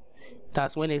what?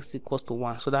 That's when x equals to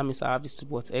 1. So that means I have this to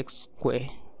be what? X square.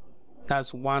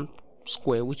 That's 1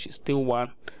 square, which is still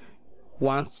 1.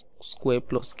 1 square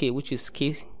plus k, which is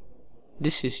k.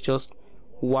 This is just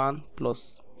 1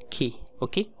 plus k.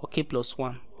 Okay, or k plus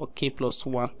 1, or k plus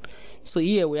 1. So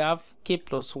here we have k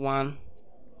plus 1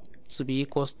 to be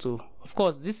equals to, of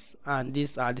course this and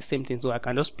this are the same thing, so I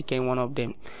can just pick any one of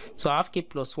them. So I have k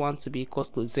plus 1 to be equals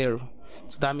to 0.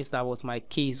 So that means that what? My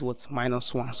k is what?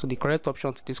 Minus 1. So the correct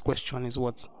option to this question is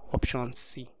what? Option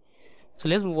C. So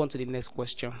let's move on to the next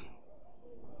question.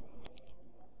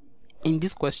 In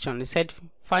this question, they said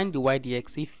find the y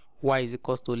dx if y is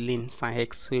equals to ln sine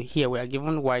x. So here we are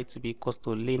given y to be equals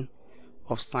to ln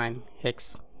of sine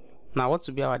x. Now what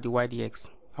to be our dy dx?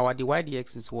 Our dy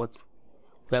dx is what?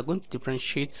 We are going to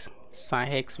differentiate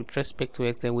sine x with respect to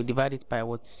x, then we divide it by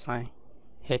what? Sine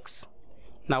x.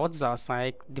 Now what is our sine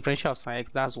x? Differential of sine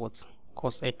x, that's what?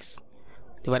 Cos x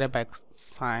divided by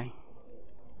sine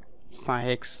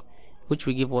x, which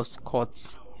will give us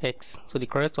cot x. So the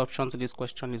correct option to this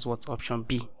question is what? Option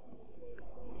B.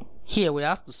 Here we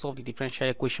have to solve the differential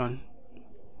equation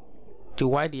dy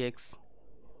dx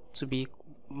to be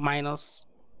minus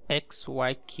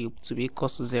xy cubed to be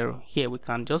equals to 0. Here we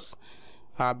can just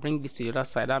bring this to the other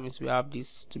side. That means we have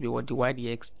this to be what? Dy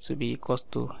dx to be equals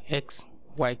to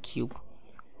xy cubed.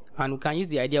 And we can use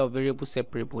the idea of variable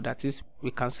separable. That is, we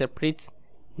can separate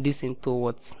this into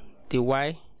what? Dy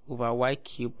over y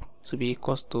cubed to be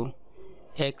equals to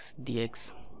x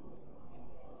dx.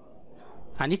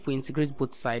 And if we integrate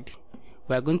both sides,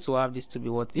 we are going to have this to be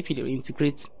what? If you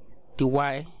integrate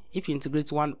dy, if you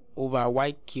integrate 1 over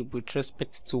y cubed with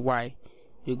respect to y,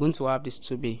 you're going to have this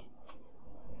to be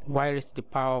y raised to the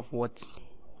power of what?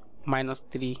 Minus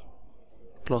 3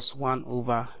 plus 1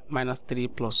 over minus 3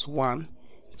 plus 1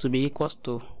 to be equals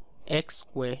to x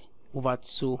squared over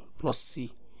 2 plus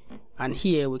c. And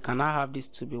here we can now have this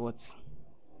to be what?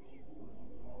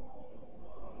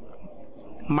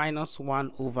 Minus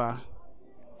 1 over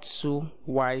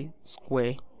 2y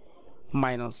squared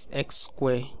minus x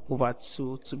squared over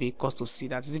 2 to be equals to c.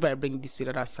 That is, if I bring this to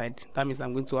the other side, that means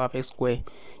I'm going to have x squared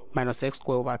minus x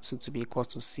squared over 2 to be equals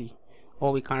to c.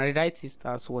 Or we can rewrite it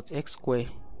as what? X squared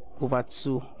over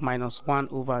 2 minus 1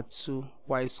 over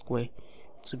 2y squared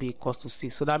to be equals to c.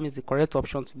 So that means the correct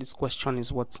option to this question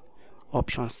is what?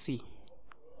 Option C.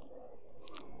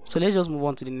 So let's just move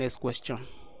on to the next question.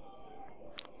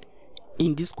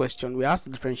 In this question, we have to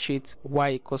differentiate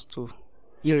y equals to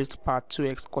e raised to the power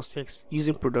 2x cos x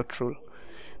using product rule.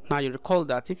 Now you recall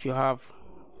that if you have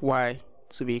y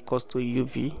to be equals to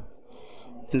uv,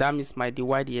 and that means my dy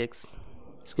dx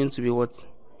is going to be what?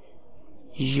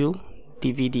 U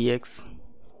dv dx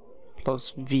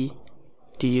plus v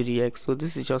du dx. So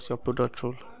this is just your product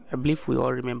rule. I believe we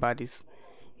all remember this.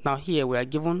 Now here we are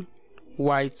given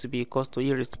y to be equals to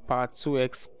e raised to the power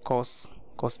 2x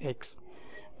cos x,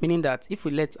 meaning that if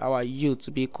we let our u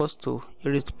to be equals to e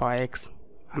raised to the power x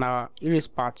and our e raised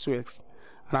to the power 2x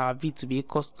and our v to be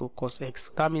equals to cos x,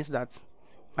 that means that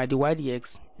my dy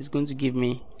dx is going to give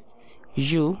me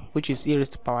u, which is e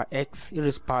raised to the power x, e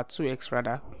raised to the power 2x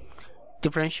rather,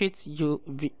 differentiate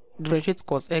differentiate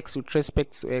cos x with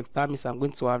respect to x. That means I'm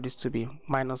going to have this to be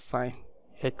minus sine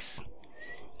x,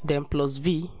 then plus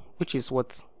v, which is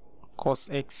what? Cos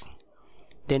x,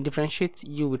 then differentiate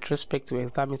u with respect to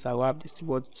x. That means I will have this to be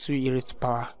what? 2 e raised to the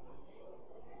power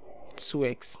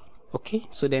 2x. Okay,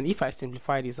 so then if I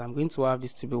simplify this, I'm going to have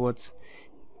this to be what?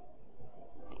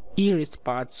 E raised to the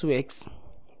power 2x,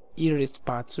 e raised to the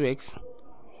power 2x,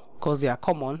 because they are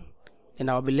common, and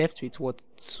I'll be left with what?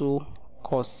 2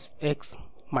 cos x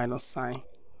minus sine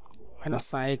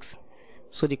x.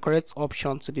 So the correct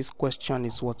option to this question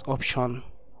is what? Option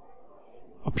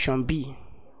B.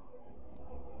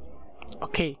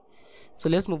 Okay, so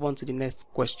let's move on to the next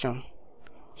question.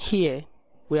 Here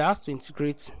we are asked to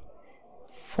integrate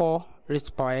 4 raised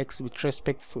to the power x with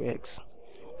respect to x.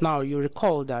 Now you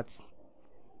recall that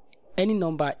any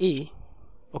number a,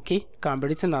 okay, can be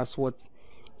written as what?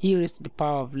 E raised to the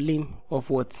power of ln of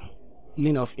what?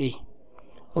 Ln of a.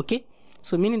 Okay,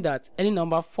 so meaning that any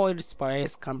number 4 raised to the power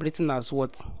x can be written as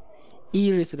what?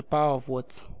 E raised to the power of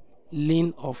what?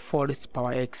 Ln of 4 raised to the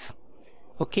power x.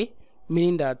 Okay,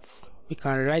 meaning that we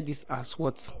can write this as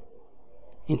what?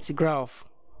 integral of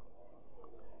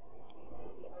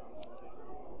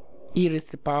e raised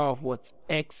to the power of what?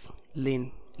 X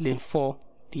ln 4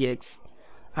 dx.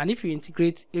 And if you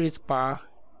integrate e raised to the power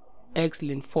x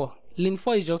ln 4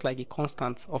 is just like a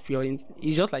constant of your it's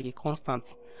just like a constant.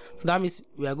 So that means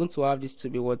we are going to have this to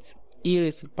be what? E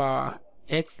raised to the power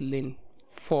x ln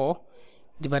 4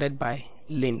 divided by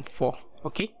ln 4.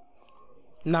 Okay,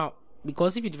 now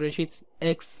because if you differentiate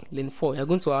x ln 4, you're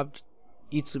going to have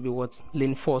it to be what?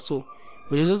 Ln 4. So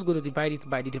we're just going to divide it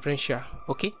by the differential.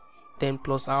 Okay, then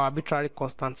plus our arbitrary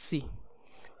constant c,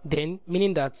 then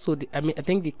meaning that, so I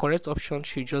think the correct option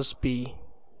should just be,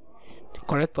 the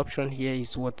correct option here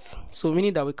is what? So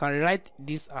meaning that we can write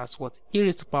this as what? E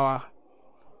raised to power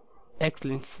x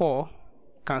ln 4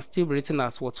 can still be written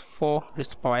as what? 4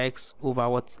 raised to power x over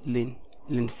what?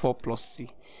 Ln 4 plus c.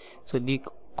 So the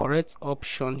correct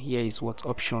option here is what?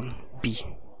 Option B.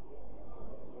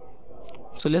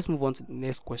 So let's move on to the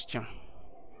next question.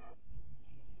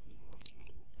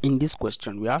 In this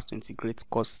question, we have to integrate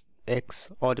cos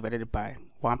x all divided by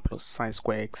 1 plus sine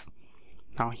square x.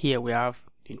 Now here we have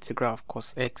the integral of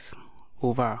cos x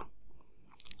over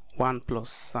 1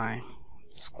 plus sine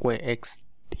square x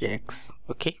dx.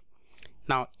 Okay,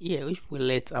 now here if we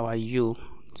let our u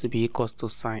to be equals to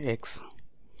sine x,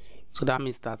 so that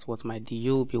means that what my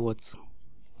du will be what?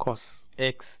 Cos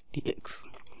x dx.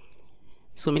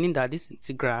 So meaning that this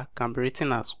integral can be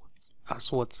written as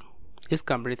what? This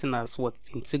can be written as what?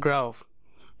 The integral of,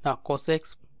 now cos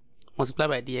x multiplied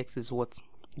by dx is what?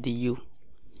 Du,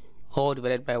 all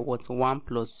divided by what? 1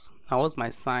 plus, now what's my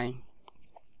sine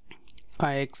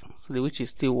x, so which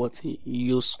is still what?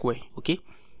 U square. Okay,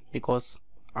 because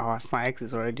our sine x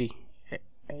is already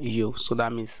u, so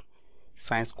that means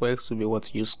sine square x will be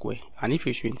what? U square. And if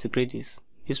you should integrate this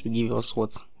will give us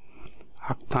what?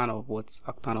 Arctan of what?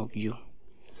 Arctan of u.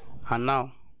 And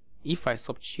now if I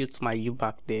substitute my u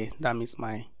back there, that means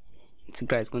my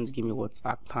integral is going to give me what?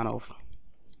 Arctan of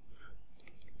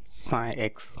sine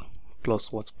x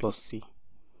plus what? Plus c.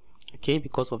 Okay,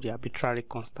 because of the arbitrary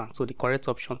constant. So the correct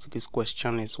option to this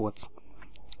question is what?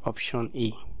 Option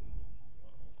A.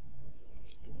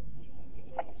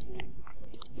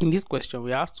 In this question,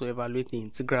 we have to evaluate the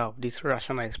integral of this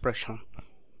rational expression.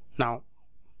 Now,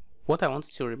 what I want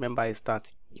you to remember is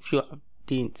that if you have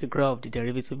the integral of the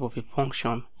derivative of a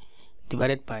function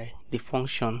divided by the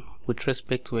function with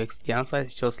respect to x, the answer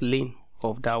is just ln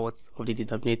of that what? Of the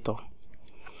denominator.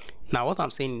 Now what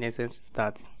I'm saying in essence is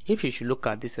that if you should look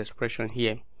at this expression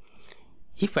here,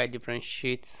 if I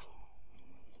differentiate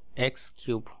x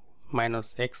cubed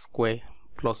minus x squared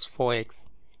plus 4x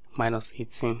minus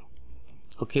 18,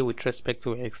 okay, with respect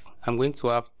to x, I'm going to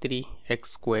have 3x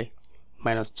squared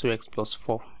minus 2x plus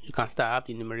 4. You can still have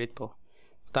the numerator.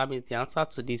 So that means the answer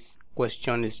to this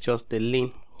question is just the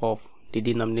ln of the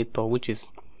denominator, which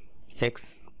is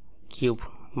x cubed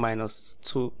minus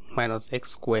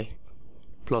x squared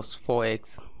plus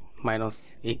 4x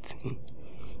minus 18.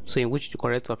 So in which the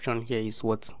correct option here is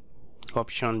what?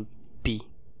 Option B.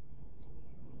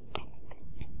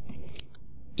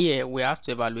 Here we have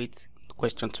to evaluate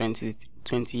question 28.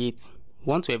 We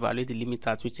want to evaluate the limit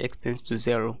at which x tends to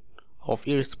 0 of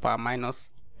e raised to power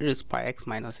minus e raised to power x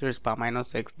minus e raised to power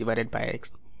minus x divided by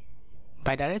x.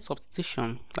 By direct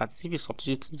substitution, that is, if you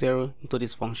substitute 0 into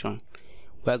this function,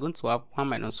 we are going to have 1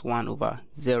 minus 1 over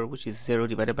 0, which is 0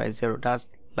 divided by 0.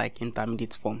 That's like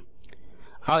intermediate form.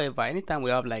 However, anytime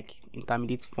we have like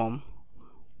intermediate form,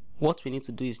 what we need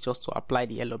to do is just to apply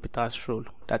the L'Hopital's rule.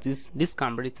 That is, this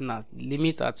can be written as the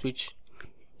limit at which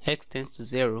x tends to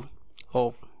 0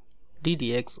 of d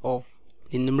dx of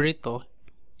the numerator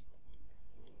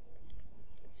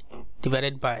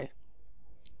divided by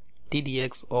d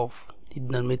dx of the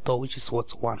denominator, which is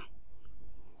what? 1.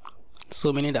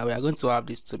 So meaning that we are going to have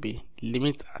this to be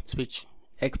limit at which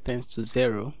x tends to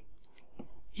 0.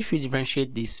 If we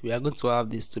differentiate this, we are going to have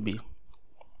this to be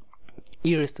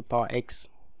e raised to power x.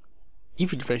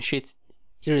 If we differentiate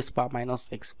e raised to power minus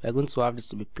x, we are going to have this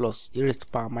to be plus e raised to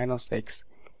power minus x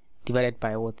divided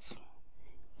by what?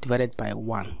 Divided by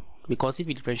 1. Because if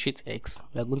we differentiate x,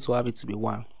 we are going to have it to be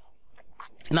 1.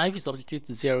 Now if we substitute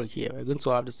 0 here, we're going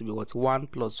to have this to be what? 1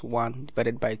 plus 1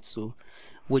 divided by 2,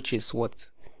 which is what?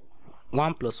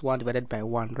 1 plus 1 divided by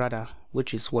 1 rather,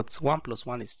 which is what? 1 plus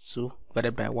 1 is 2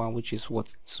 divided by 1, which is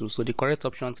what? 2. So the correct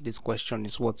option to this question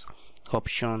is what?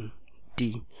 Option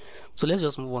D. So let's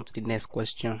just move on to the next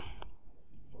question.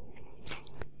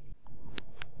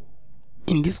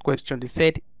 In this question, they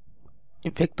said a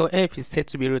vector f is said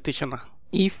to be rotational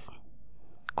if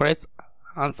correct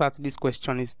answer to this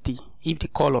question is D, if the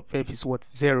curl of f is what?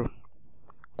 0.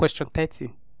 Question 30.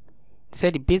 They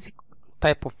said the basic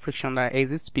type of friction that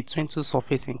exists between two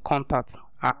surfaces in contact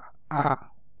are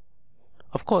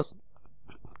of course,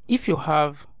 if you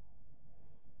have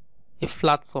a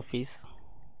flat surface,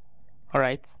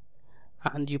 alright,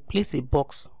 and you place a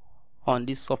box on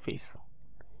this surface,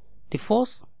 the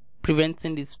force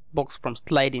preventing this box from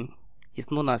sliding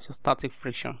is known as your static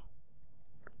friction.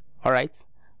 Alright,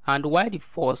 and while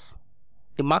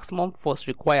the maximum force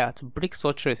required to break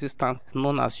such resistance is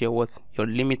known as your your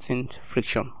limiting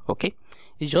friction. Okay,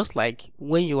 it's just like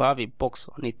when you have a box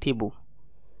on a table.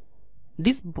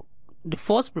 The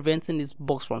force preventing this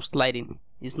box from sliding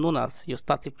is known as your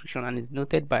static friction and is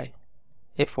denoted by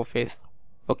F of S.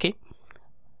 Okay,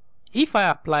 if I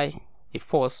apply a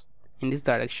force in this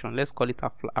direction, let's call it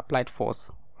applied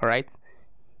force. All right,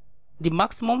 the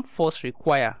maximum force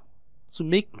required to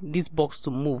make this box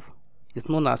to move is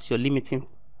known as your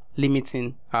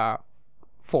limiting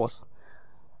force,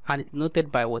 and it's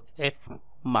noted by what F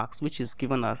max, which is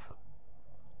given as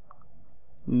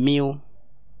mu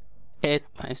S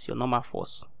times your normal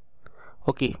force.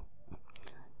 Okay,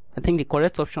 I think the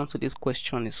correct option to this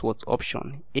question is what?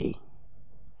 Option A.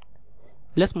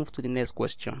 Let's move to the next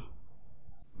question.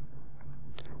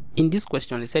 In this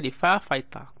question, it said a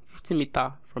firefighter 50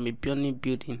 meters from a burning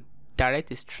building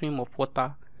direct a stream of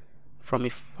water from a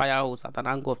fire hose at an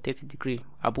angle of 30 degrees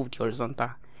above the horizontal.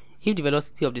 If the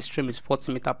velocity of the stream is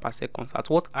 40 meters per second, at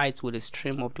what height will the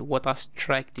stream of the water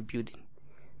strike the building?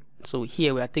 So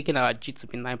here we are taking our G to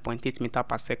be 9.8 meters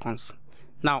per second.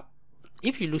 Now,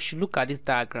 if you should look at this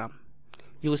diagram,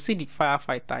 you will see the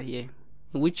firefighter here,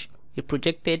 in which he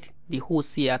projected the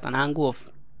hose here at an angle of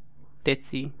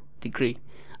 30 degrees,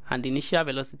 and the initial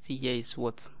velocity here is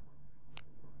what?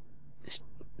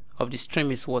 Of the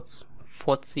stream is what?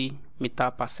 40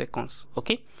 meters per second.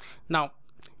 Okay, now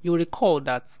you recall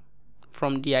that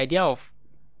from the idea of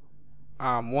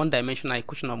one-dimensional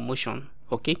equation of motion,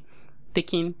 okay,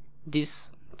 taking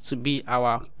this to be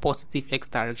our positive x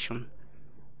direction,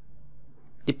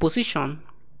 the position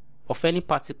of any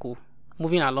particle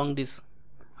moving along this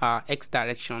x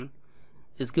direction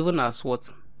is given as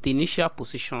what? The initial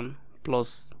position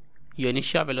plus your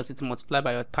initial velocity multiplied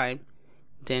by your time,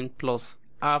 then plus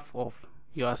half of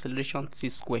your acceleration t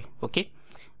square. Okay,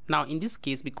 now in this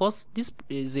case, because this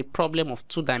is a problem of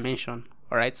two dimensions,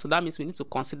 all right, so that means we need to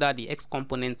consider the x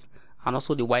component and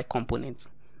also the y component.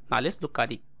 Now let's look at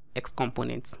the x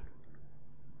component.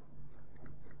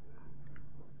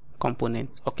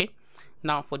 Okay,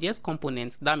 now for the x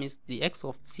component, that means the x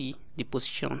of t, the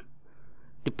position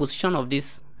of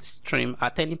this stream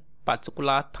at any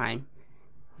particular time,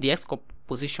 the x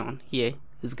position here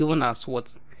is given as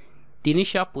what? The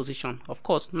initial position. Of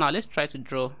course, now let's try to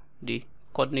draw the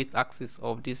coordinate axis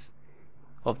of this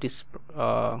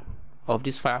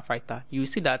firefighter. You will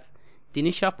see that the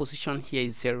initial position here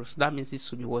is 0, so that means this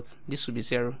should be what? This should be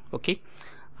 0. Okay,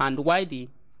 and why the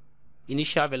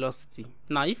initial velocity?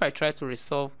 Now if I try to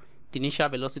resolve the initial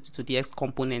velocity to the x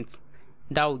component,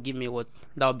 that will give me what?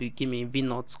 That will give me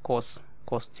v0 cos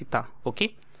theta.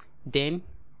 Okay, then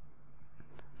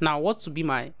now what will be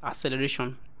my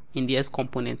acceleration in the x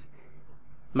component?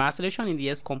 My acceleration in the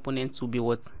x component will be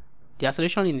what? The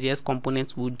acceleration in the x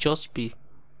component will just be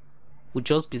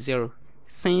 0,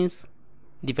 since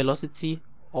the velocity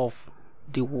of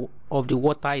the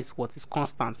water is what? Is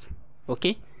constant.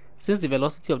 Okay, since the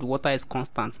velocity of the water is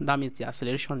constant, that means the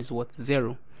acceleration is what?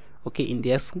 0. Okay, in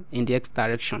the x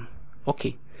direction.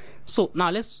 Okay, so now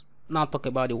let's talk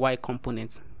about the y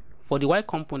component. For the y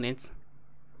component,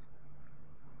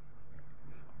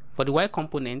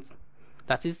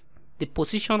 that is the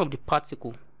position of the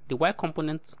particle, the y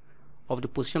component of the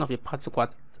position of the particle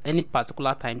at any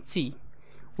particular time t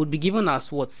would be given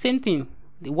as what? Same thing.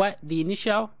 The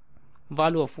initial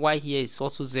value of y here is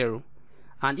also 0,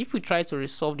 and if we try to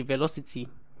resolve the velocity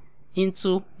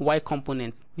into y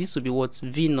component, this will be what?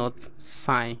 v0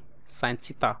 sine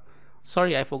theta.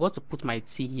 Sorry, I forgot to put my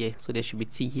t here, so there should be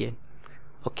t here.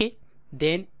 Okay,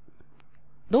 then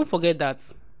don't forget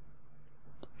that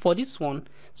for this one,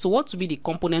 so what will be the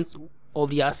component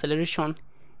of the acceleration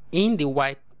in the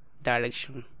y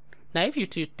direction? Now if you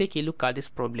take a look at this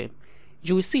problem,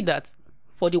 you will see that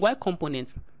for the y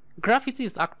component, gravity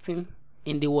is acting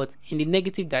in the what? In the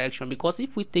negative direction, because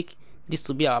if we take this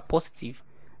to be our positive,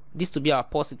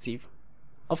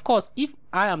 of course if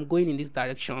I am going in this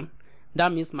direction,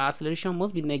 that means my acceleration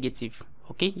must be negative.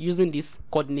 Okay, using this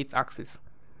coordinate axis.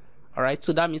 All right,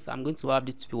 so that means I'm going to have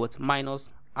this to be what?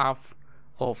 Minus half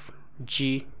of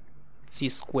g t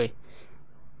square.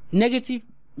 Negative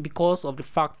because of the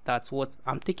fact that what?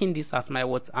 I'm taking this as my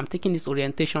what? I'm taking this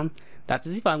orientation, that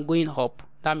is if I'm going up,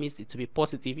 that means it will be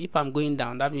positive. If I'm going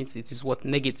down, that means it is what?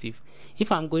 Negative.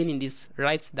 If I'm going in this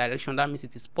right direction, that means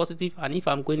it is positive, and if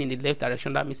I'm going in the left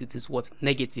direction, that means it is what?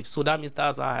 Negative. So that means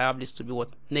that's how I have this to be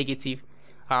what? Negative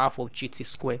half of gt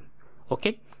squared.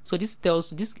 Okay, so this tells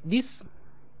this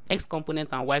x component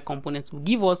and y component will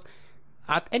give us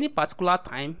at any particular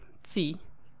time t,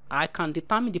 I can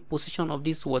determine the position of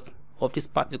this what? Of this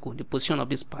particle, the position of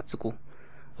this particle.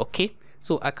 Okay,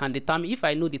 so I can determine, if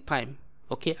I know the time,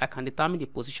 okay, I can determine the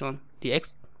position, the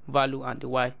x value and the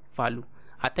y value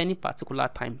at any particular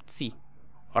time t.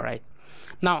 All right,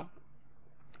 now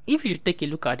if you should take a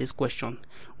look at this question,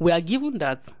 we are given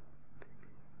that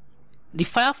the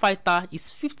firefighter is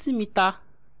 50 meters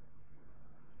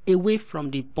away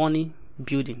from the burning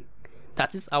building.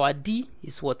 That is, our d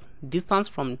is what? Distance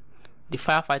from the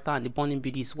firefighter and the burning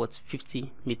building is what?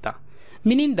 50 meters.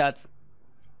 Meaning that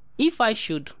if I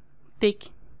should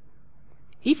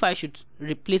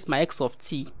replace my x of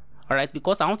t, all right,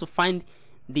 because I want to find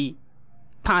the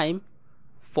time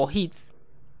for heat,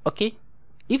 okay,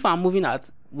 if I'm moving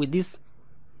with this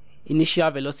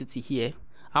initial velocity here,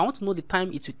 I want to know the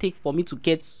time it will take for me to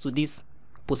get to this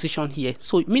position here.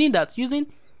 So meaning that using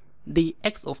the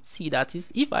x of t, that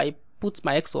is, if I put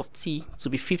my x of t to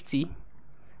be 50,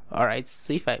 all right,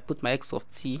 so if I put my x of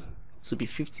t to be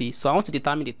 50, so I want to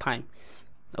determine the time,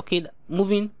 okay,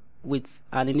 moving with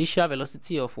an initial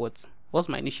velocity of what? What's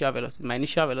my initial velocity? My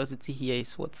initial velocity here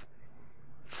is what?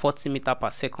 40 meters per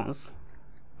second.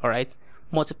 All right,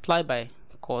 multiply by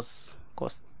cos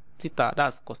theta,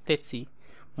 that's cos 30,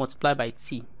 multiply by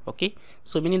t. Okay,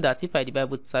 so meaning that if I divide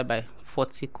both sides by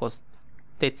 40 cos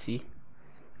 30,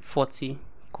 40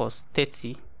 cos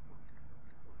 30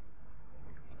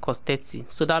 cos 30,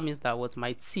 so that means that what?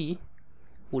 My t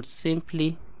would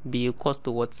simply be equal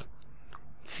to what?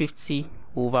 50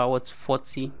 over what?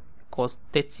 40 cos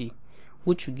 30,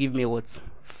 which will give me what?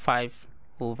 5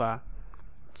 over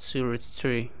 2 root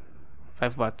 3.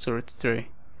 5 over 2 root 3.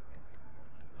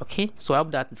 Okay, so I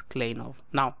hope that is clear enough.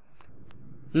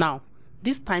 Now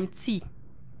this time t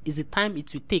is the time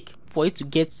it will take for it to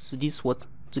get to this what?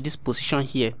 To this position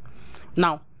here.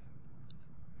 Now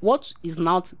what is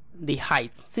now the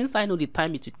height? Since I know the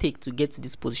time it will take to get to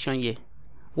this position here,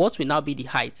 what will now be the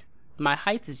height? My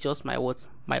height is just my what?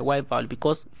 My y value,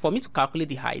 because for me to calculate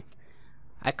the height,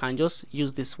 I can just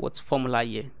use this what? Formula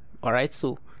here. All right,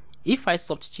 so if I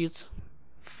substitute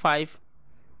 5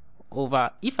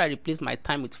 over, if I replace my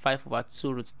time with 5 over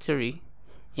 2 root 3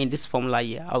 in this formula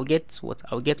here, I'll get what?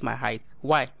 I'll get my height.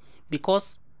 Why?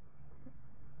 Because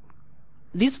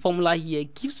this formula here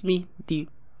gives me the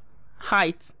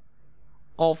height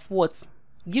of what?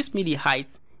 Gives me the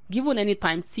height given any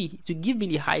time t, it will give me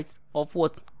the height of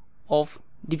what? Of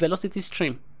the velocity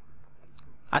stream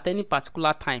at any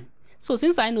particular time. So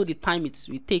since I know the time it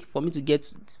will take for me to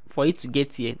get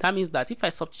here, that means that if I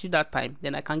substitute that time,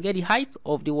 then I can get the height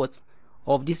of the what?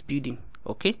 Of this building.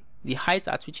 Okay, the height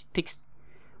at which it takes,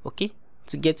 okay,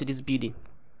 to get to this building,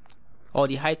 or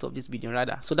the height of this building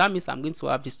rather. So that means I'm going to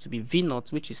have this to be v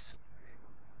naught, which is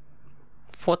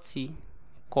 40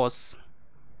 cos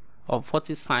of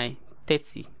 40 sine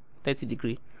 30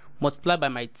 degree, multiplied by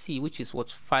my t, which is what?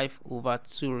 5 over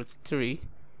 2 root 3,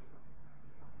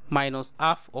 minus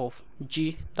half of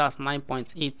g, that's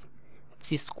 9.8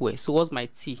 t square. So what's my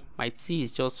t? My t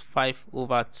is just 5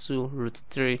 over 2 root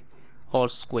 3 all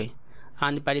square.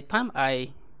 And by the time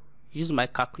I use my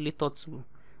calculator to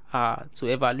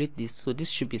evaluate this, so this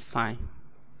should be sine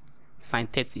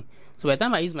 30. So by the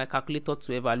time I use my calculator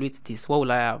to evaluate this, what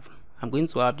will I have? I'm going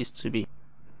to have this to be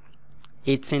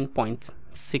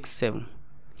 18.67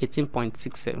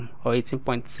 or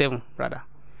 18.7 rather.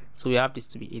 So we have this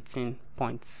to be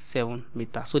 18.7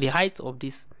 meters. So the height of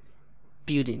this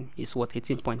building is what?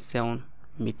 18.7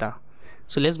 meter.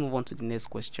 So let's move on to the next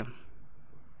question.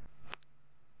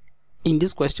 In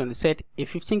this question, it said a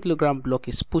 15 kilogram block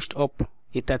is pushed up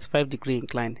a 35-degree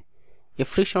incline. A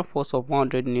friction force of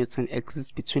 100 Newton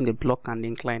exists between the block and the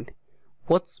incline.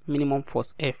 What minimum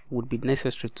force F would be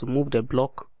necessary to move the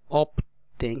block up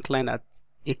the incline at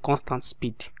a constant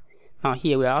speed? Now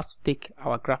here we are asked to take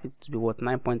our gravity to be what?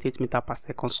 9.8 meters per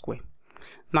second square.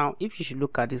 Now if you should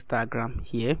look at this diagram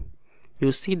here,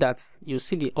 you'll see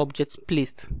the object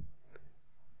placed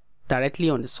directly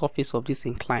on the surface of this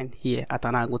incline here at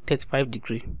an angle 35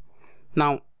 degree.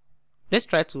 Now let's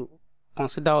try to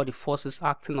consider all the forces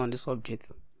acting on this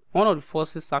object. One of the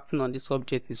forces acting on this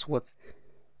object is what?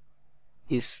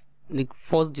 Is the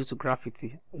force due to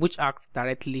gravity, which acts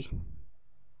directly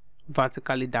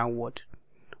vertically downward.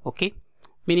 Okay,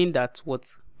 meaning that what?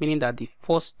 Meaning that the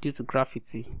force due to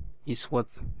gravity is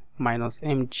what? Minus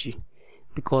mg,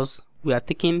 because we are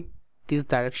taking this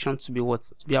direction to be what?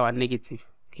 To be our negative.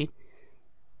 Okay,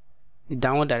 the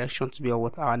downward direction to be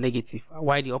our negative,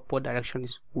 while the upward direction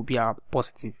will be our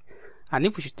positive. And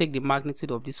if we should take the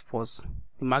magnitude of this force,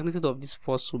 the magnitude of this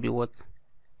force will be what?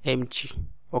 Mg.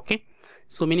 Okay,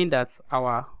 so meaning that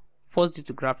our force due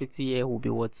to gravity here will be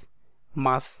what?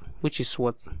 Mass, which is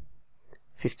what?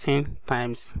 15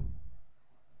 times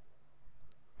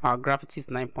our gravity is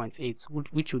 9.8,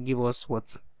 which will give us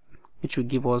what? Which will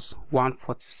give us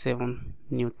 147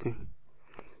 Newton.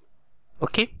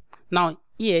 Okay, now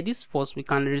here this force, we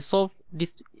can resolve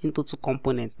this into two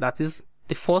components, that is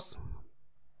the force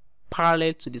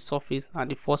parallel to the surface and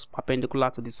the force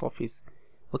perpendicular to the surface.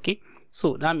 Okay,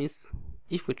 so that means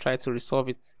if we try to resolve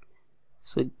it,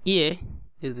 so here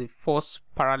is the force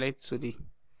parallel to the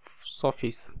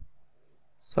surface,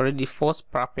 sorry, the force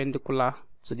perpendicular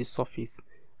to the surface,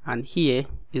 and here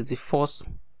is the force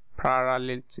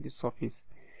parallel to the surface.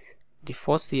 The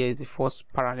force here is the force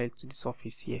parallel to the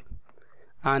surface here.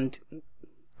 And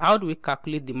how do we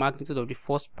calculate the magnitude of the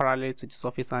force parallel to the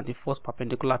surface and the force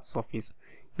perpendicular to the surface?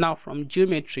 Now, from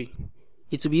geometry,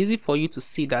 it will be easy for you to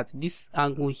see that this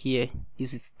angle here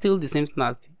is still the same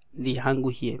as the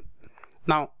angle here.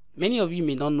 Now, many of you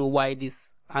may not know why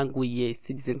this angle here is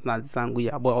still the same as this angle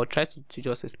here, but I'll try to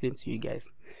just explain to you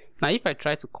guys. Now, if I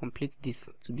try to complete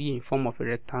this to be in form of a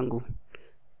rectangle,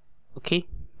 okay,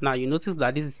 now you notice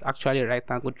that this is actually a right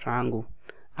angle triangle,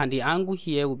 and the angle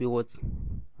here will be what?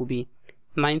 Will be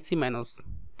 90 minus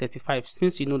 35.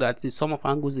 Since you know that the sum of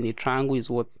angles in a triangle is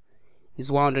what? Is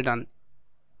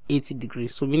 180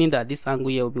 degrees. So meaning that this angle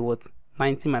here will be what?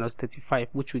 90 minus 35,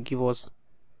 which will give us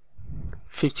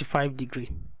 55 degree.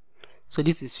 So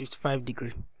this is 55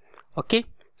 degree. Okay,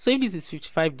 so if this is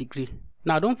 55 degree,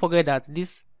 now don't forget that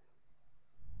this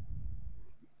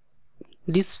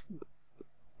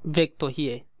vector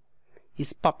here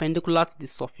is perpendicular to the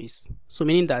surface, so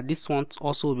meaning that this one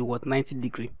also will be what? 90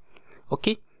 degree.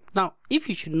 Okay, now if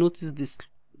you should notice this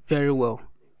very well,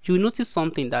 you will notice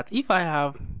something, that if I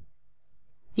have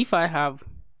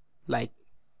like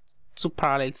two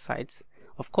parallel sides,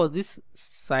 of course this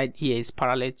side here is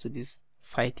parallel to this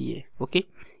side here. Okay,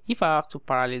 if I have two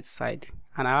parallel sides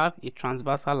and I have a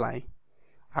transversal line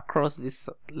across this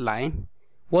line,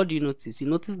 what do you notice? You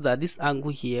notice that this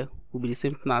angle here will be the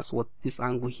same thing as what? This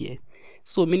angle here.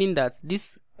 So meaning that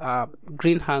this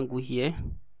green angle here,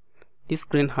 this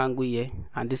green angle here,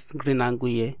 and this green angle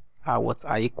here are what?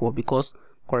 Are equal, because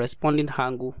corresponding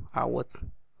angle are what?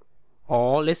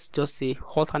 Or let's just say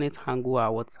alternate angle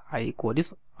are what? Are equal.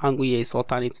 This angle here is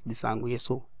alternate to this angle here,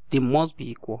 so they must be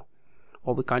equal.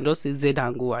 Or we can just say Z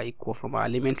angle are equal from our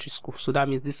elementary school. So that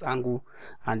means this angle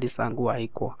and this angle are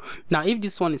equal. Now if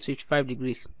this one is 55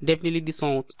 degrees, definitely this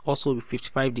one will also be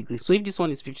 55 degrees. So if this one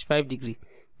is 55 degrees,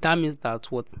 that means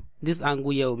that what? This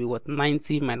angle here will be what?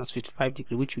 90 minus 55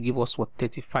 degrees, which will give us what?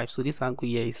 35. So this angle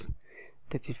here is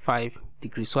 35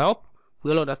 degrees. So I hope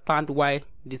we all understand why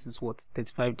this is what?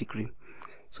 35 degrees.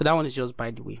 So that one is just by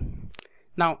the way.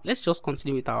 Now let's just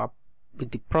continue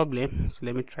with the problem. So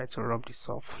let me try to rub this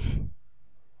off.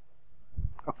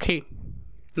 Okay,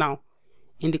 now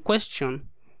in the question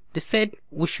they said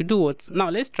we should do what? Now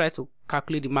let's try to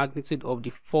calculate the magnitude of the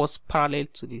force parallel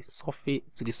to the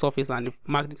surface and the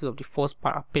magnitude of the force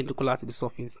perpendicular to the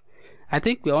surface. I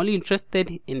think we are only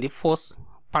interested in the force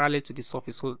parallel to the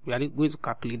surface, so we are going to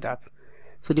calculate that.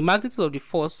 So the magnitude of the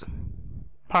force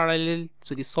parallel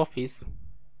to the surface,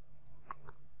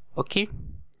 okay,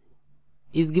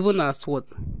 is given as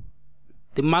what?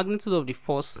 The magnitude of the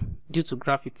force due to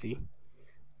gravity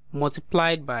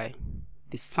multiplied by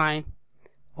the sine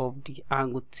of the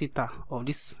angle theta of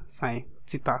this sine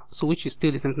theta, so which is still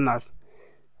the same thing as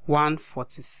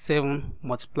 147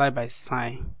 multiplied by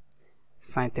sine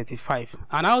 35.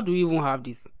 And how do we even have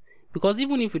this? Because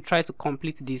even if we try to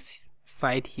complete this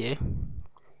side here,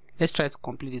 let's try to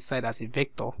complete this side as a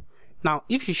vector. Now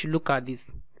if you should look at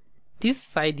this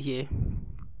side here,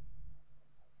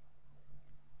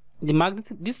 the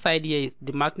magnitude, this side here is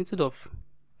the magnitude of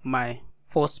my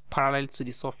force parallel to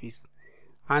the surface.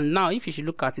 And now if you should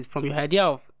look at it from your idea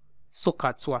of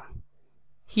SOHCAHTOA,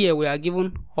 here we are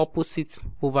given opposite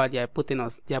over the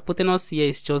hypotenuse. The hypotenuse here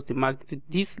is just the magnitude.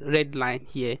 This red line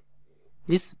here,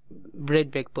 this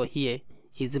red vector here,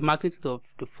 is the magnitude of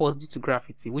the force due to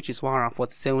gravity, which is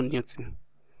 147 Newton.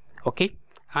 Okay,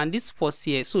 and this force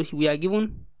here, so we are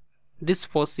given this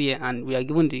force here, and we are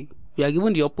given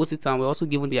the opposite, and we're also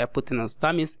given the hypotenuse.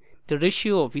 That means the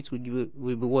ratio of it will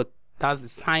be what? That's the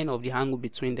sine of the angle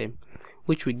between them,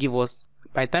 which will give us,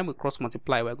 by the time we cross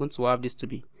multiply, we're going to have this to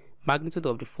be magnitude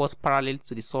of the force parallel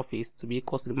to the surface to be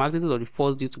equal to the magnitude of the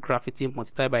force due to gravity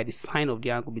multiplied by the sine of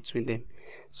the angle between them.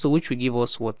 So which will give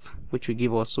us what? Which will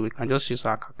give us, so we can just use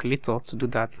our calculator to do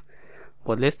that,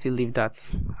 but let's still leave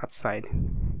that outside.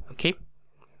 Okay,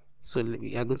 so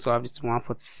we are going to have this to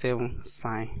 147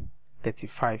 sine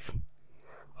 35.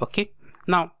 Okay,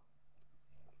 now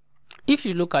if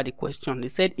you look at the question, they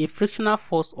said a frictional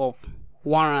force of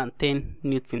 110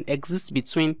 Newton exists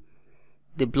between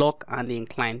the block and the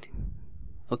inclined.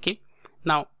 Okay,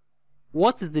 now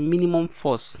what is the minimum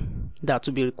force that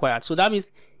will be required? So that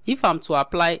means if I'm to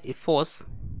apply a force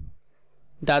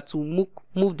that will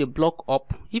move the block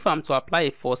up, if I'm to apply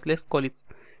a force, let's call it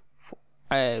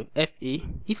FA,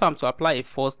 if I'm to apply a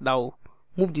force that will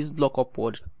move this block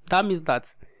upward, that means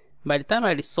that by the time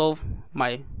I resolve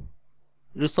my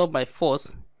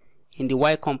force in the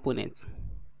y component,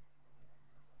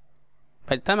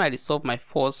 by the time I resolve my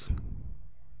force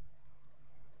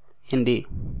in the,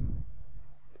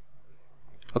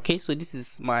 okay, so this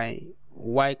is my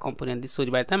y component, so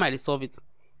by the time I resolve it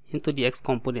into the x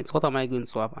component, what am I going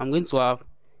to have? I'm going to have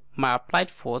my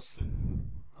applied force,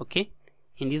 okay,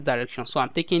 in this direction. So I'm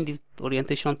taking this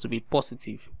orientation to be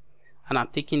positive, and I'm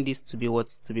taking this to be what?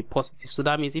 To be positive. So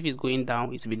that means if it's going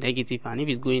down, it will be negative, and if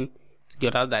it's going to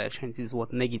the other direction, it is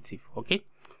what? Negative. Okay,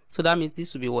 so that means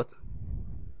this will be what?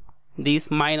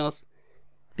 This minus,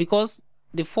 because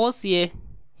the force here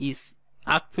is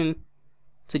acting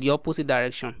to the opposite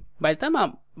direction. By the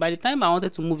time I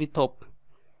wanted to move it up,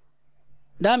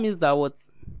 that means that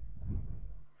what?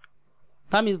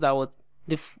 That means that what?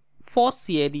 The force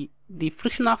here, the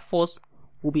frictional force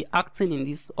will be acting in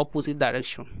this opposite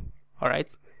direction. All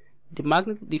right,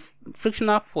 the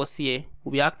frictional force here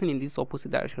will be acting in this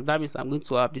opposite direction. That means I'm going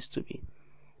to have this to be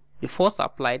the force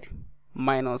applied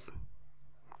minus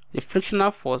the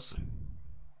frictional force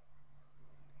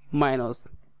minus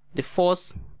the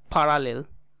force parallel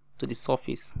to the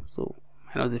surface. So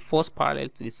minus the force parallel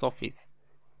to the surface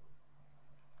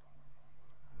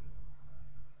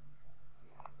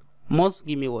must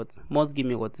give me what? Must give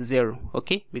me what? 0.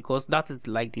 Okay, because that is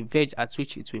like the verge at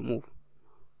which it will move.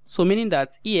 So meaning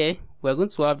that here we're going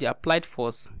to have the applied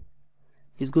force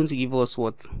is going to give us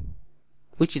what?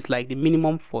 Which is like the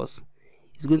minimum force.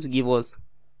 It's going to give us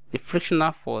the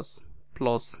frictional force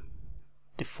plus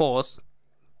the force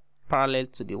parallel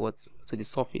to the what? To the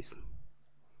surface.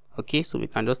 Okay, so we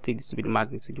can just take this to be the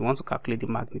magnitude. You want to calculate the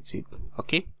magnitude.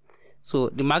 Okay, so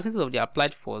the magnitude of the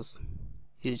applied force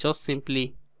is just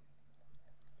simply,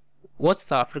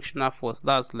 what's our frictional force?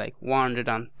 That's like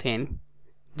 110,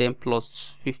 then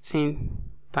plus 15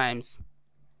 times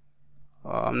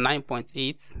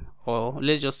 9.8, or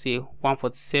let's just say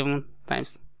 147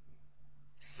 times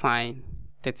sine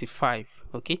 35.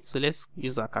 Okay, so let's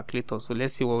use our calculator. So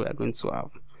let's see what we are going to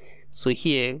have. So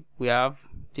here we have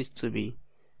this to be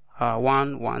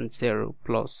 110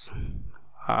 plus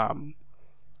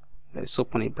let's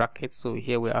open a bracket. So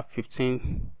here we have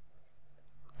 15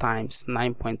 times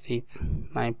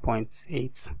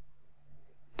 9.8,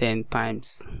 then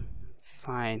times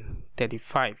sine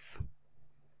 35.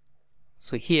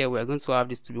 So here we are going to have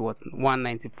this to be what?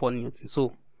 194 Newton.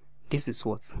 So this is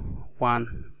what?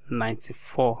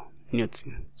 194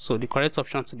 Newton. So the correct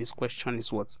option to this question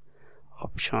is what?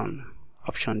 Option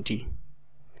D.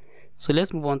 So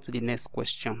let's move on to the next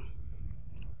question.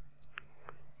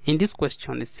 In this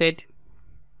question, it said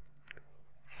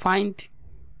find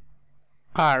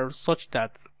R such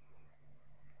that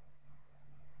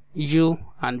U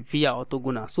and V are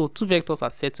orthogonal. So two vectors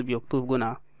are said to be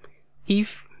orthogonal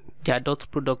if their dot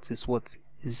product is what?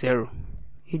 0.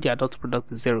 If their dot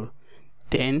product is 0,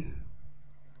 then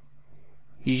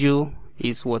U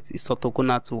is what? Is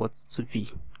orthogonal to what? To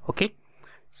V. Okay,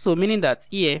 so meaning that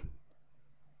here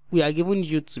we are given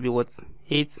U to be what?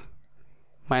 8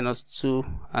 minus 2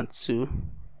 and 2,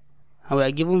 and we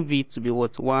are given V to be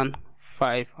what? 1,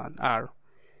 5, and R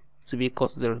to be equal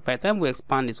to 0. By the time we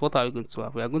expand this, what are we going to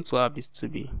have? We are going to have this to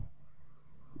be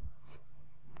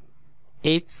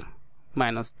 8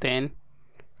 minus 10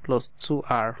 plus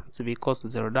 2R to be equal to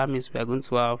 0. That means we are going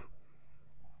to have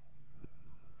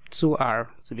 2R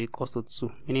to be equal to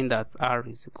 2, meaning that R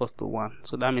is equal to 1.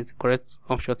 So that means the correct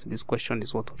option to this question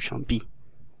is what? Option B.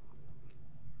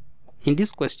 In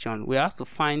this question, we have to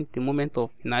find the moment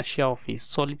of inertia of a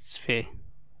solid sphere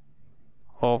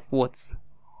of what?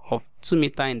 Of 2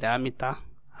 meters in diameter,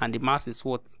 and the mass is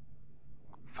what?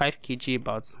 5 kg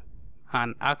about,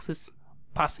 and axis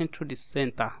passing through the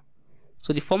center.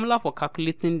 So the formula for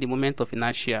calculating the moment of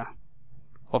inertia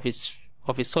of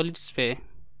a solid sphere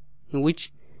in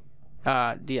which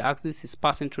the axis is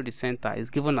passing through the center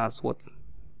is given as what?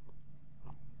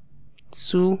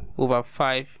 2 over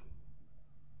 5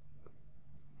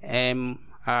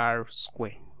 mr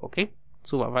square. Okay,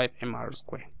 2 over 5 mr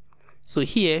square. So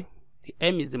here the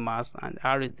m is the mass and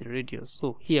r is the radius.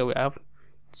 So here we have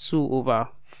 2 over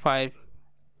 5.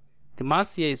 The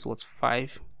mass here is what,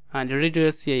 5, and the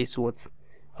radius here is what,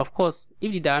 of course,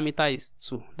 if the diameter is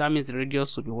 2, that means the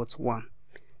radius will be what, 1.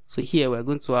 So here we are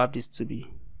going to have this to be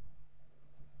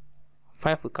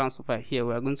 5, we cancel 5. Here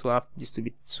we are going to have this to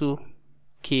be 2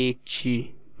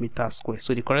 kg meter square.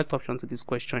 So the correct option to this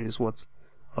question is what?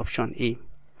 Option A.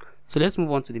 So let's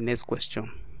move on to the next question.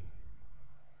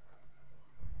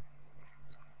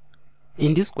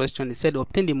 In this question, they said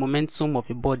obtain the momentum of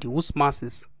a body whose mass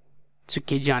is 2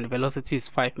 kg and velocity is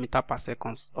 5 meter per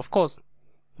second. Of course,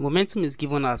 momentum is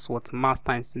given as what? Mass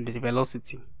times the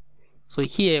velocity. So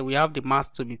here we have the mass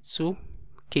to be 2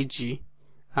 kg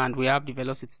and we have the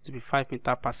velocity to be 5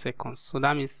 meter per second. So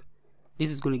that means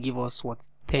this is going to give us what?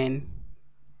 10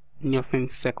 Newton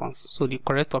seconds. So the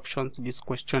correct option to this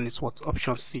question is what?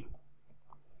 Option C.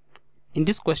 In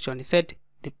this question, they said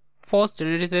the force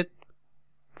generated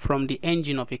from the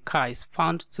engine of a car is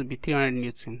found to be 300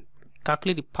 Newton.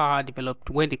 Calculate the power developed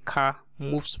when the car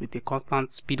moves with a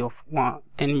constant speed of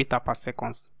 10 meter per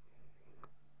second.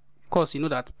 Of course, you know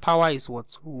that power is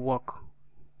what? Work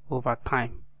over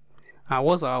time. And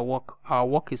what's our work? Our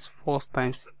work is force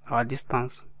times our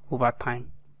distance over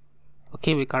time.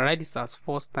 Okay, we can write this as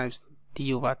force times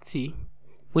d over t,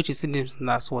 which is seen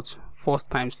as what? Force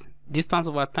times distance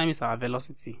over time is our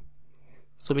velocity.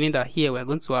 So meaning that here we are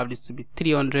going to have this to be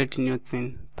 300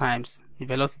 Newton times the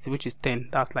velocity, which is 10.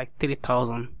 That's like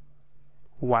 3000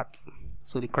 watts.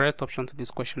 So the correct option to this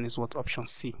question is what? Option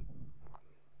C.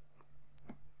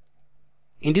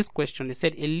 In this question, they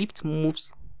said a lift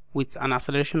moves with an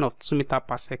acceleration of 2 meters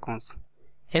per second.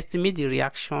 Estimate the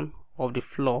reaction of the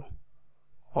floor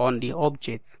on the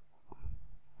object,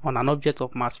 on an object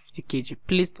of mass 50 kg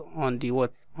placed on the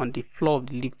what? On the floor of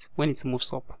the lift when it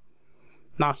moves up.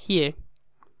 Now here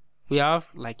we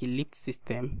have like a lift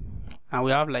system and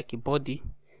we have like a body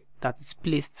that is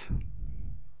placed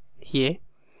here.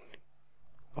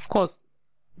 Of course,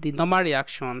 the normal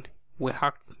reaction will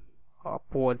act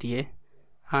upward here,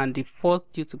 and the force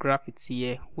due to gravity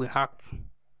here will act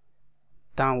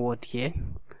downward here.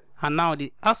 And now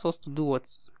they ask us to do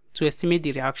what? To estimate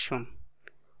the reaction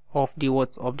of the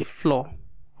what? Of the floor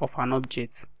of an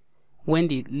object when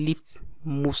the lift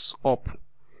moves up.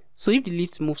 So if the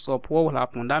lift moves up, what will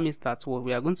happen? That means that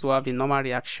we are going to have the normal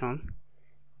reaction.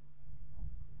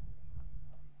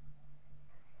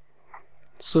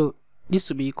 So this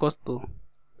will be equal to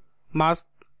mass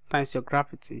times your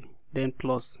gravity, then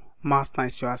plus mass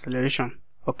times your acceleration.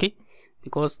 Okay,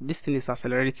 because this thing is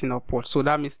accelerating upward, so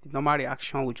that means the normal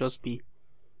reaction will just be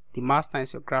the mass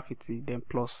times your gravity, then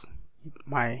plus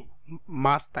my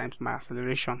mass times my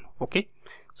acceleration. Okay,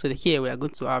 so here we are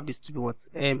going to have this to be what?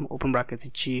 M open bracket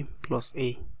g plus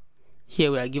a.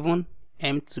 Here we are given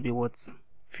m to be what?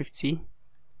 50,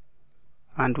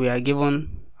 and we are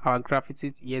given our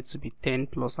gravity here to be 10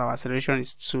 plus our acceleration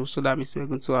is 2, so that means we are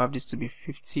going to have this to be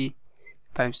 50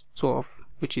 times 12,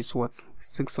 which is what?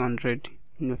 600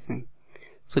 Newton.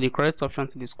 So the correct option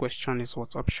to this question is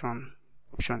what? Option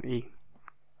A.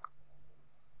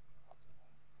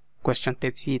 Question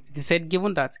 38. They said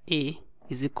given that A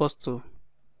is equals to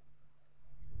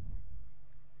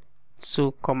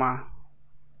 2,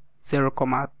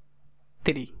 0,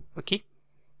 3. Okay,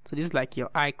 so this is like your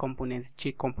I component,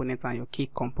 J component, and your K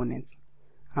component,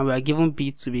 and we are given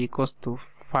B to be equals to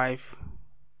 5,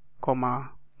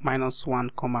 minus 1,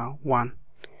 1.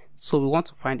 So we want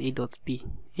to find A dot B.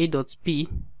 A dot B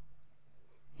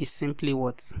is simply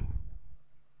what?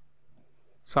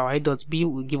 So our A dot B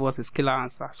will give us a scalar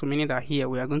answer. So meaning that here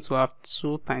we are going to have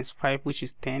 2 times 5, which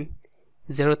is 10.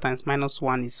 0 times minus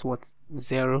 1 is what?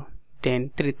 0.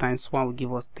 Then 3 times 1 will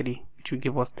give us 3, which will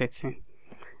give us 13.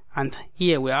 And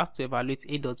here we are asked to evaluate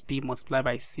A dot B multiplied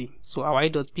by C. So our A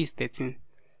dot B is 13.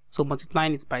 So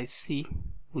multiplying it by C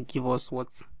will give us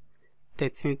what?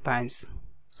 13 times.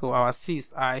 So our C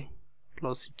is I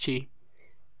plus J.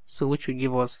 So which will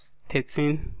give us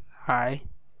 13I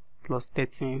plus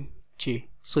 13J.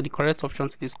 So the correct option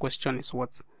to this question is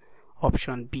what?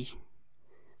 Option B.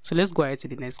 So let's go ahead to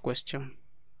the next question.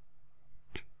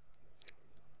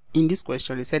 In this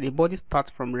question, it said a body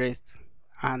starts from rest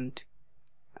and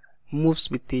moves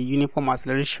with a uniform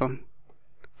acceleration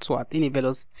to attain a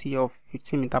velocity of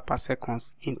 15 meters per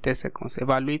second in 10 seconds.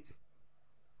 Evaluate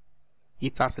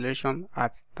its acceleration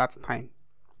at that time.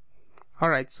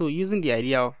 Alright, so using the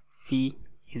idea of V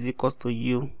is equals to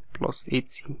U plus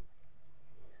AT.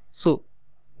 So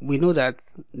we know that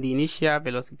the initial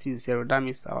velocity is 0. That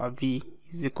means our v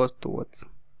is equals to what?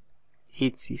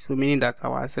 80. So meaning that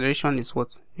our acceleration is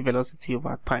what? The velocity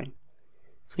over time.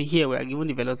 So here we are given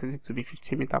the velocity to be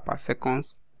 50 meters per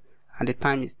second and the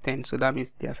time is 10. So that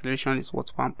means the acceleration is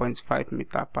what? 1.5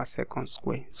 meters per second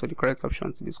square. So the correct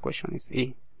option to this question is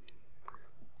A.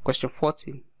 Question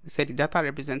 14. It said the data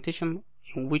representation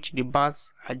in which the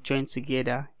bars are joined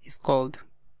together is called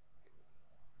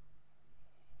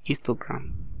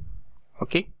histogram.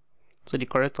 Okay, so the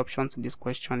correct option to this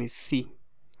question is C.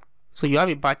 So you have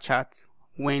a bar chart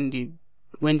when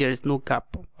there is no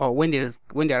gap, or when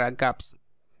there are gaps.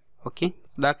 Okay,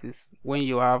 so that is when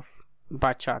you have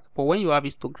bar chart. But when you have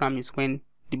histogram is when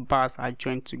the bars are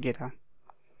joined together.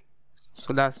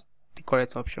 So that's the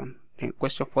correct option. Then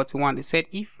question 41, they said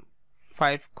if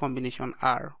 5 combination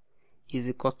R is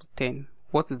equals to 10,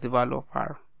 what is the value of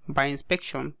R? By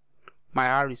inspection, my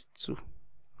R is 2.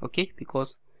 Okay,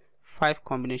 because 5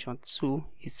 combination 2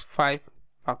 is 5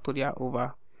 factorial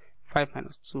over 5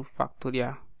 minus 2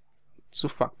 factorial 2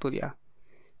 factorial.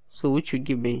 So which will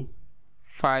give me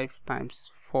 5 times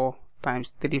 4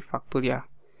 times 3 factorial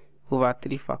over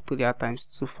 3 factorial times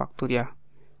 2 factorial,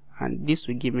 and this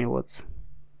will give me what?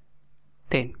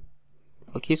 10.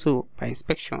 Okay, so by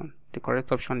inspection the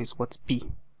correct option is what? B.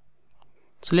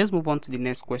 So let's move on to the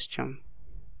next question.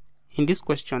 In this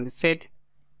question, they said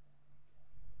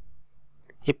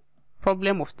a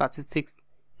problem of statistics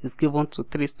is given to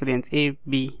 3 students A,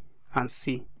 B, and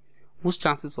C, whose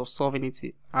chances of solving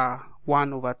it are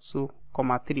 1 over 2,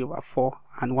 3 over 4,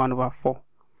 and 1 over 4.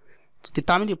 To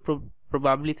determine the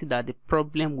probability that the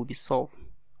problem will be solved.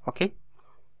 Okay,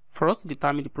 for us to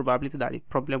determine the probability that the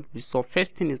problem will be solved,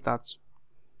 first thing is that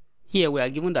here we are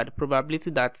given that the probability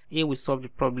that A will solve the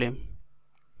problem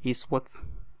is what?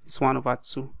 Is 1 over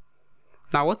 2.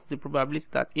 Now what is the probability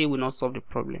that A will not solve the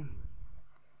problem?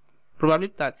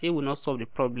 Probability that A will not solve the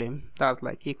problem, that's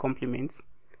like A complement,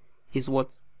 is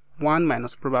what? 1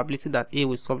 minus probability that A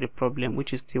will solve the problem,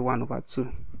 which is still 1 over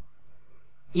 2.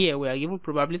 Here we are given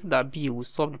probability that B will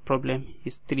solve the problem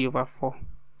is 3 over 4.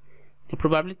 The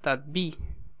probability that B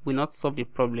will not solve the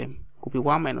problem will be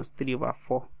 1 minus 3 over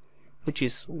 4, which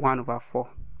is 1 over 4.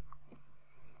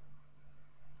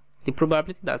 The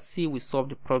probability that C will solve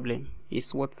the problem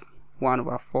is what? 1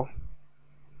 over 4.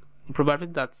 The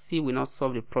probability that C will not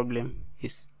solve the problem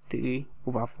is 3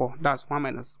 over 4. That's 1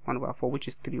 minus 1 over 4, which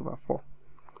is 3 over 4.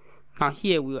 Now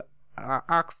here we are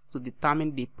asked to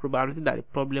determine the probability that the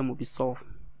problem will be solved.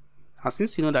 And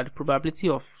since you know that the probability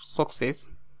of success,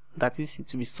 that is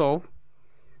to be solved,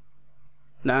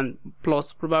 then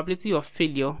plus probability of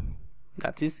failure,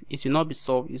 that is it will not be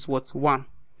solved, is what? 1.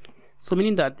 So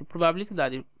meaning that the probability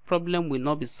that the problem will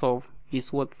not be solved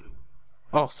is what?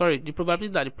 The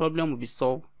probability that the problem will be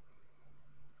solved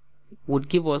would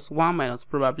give us 1 minus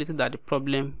probability that the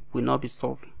problem will not be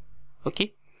solved.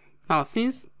 Okay, now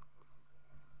since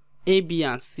A, B,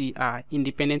 and C are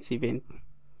independent events,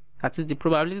 that is the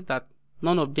probability that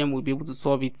none of them will be able to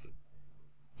solve it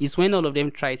is when all of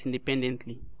them try it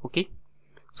independently. Okay,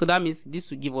 so that means this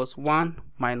will give us 1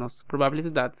 minus probability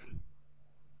that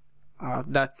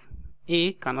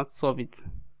A cannot solve it,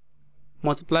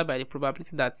 multiplied by the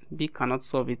probability that B cannot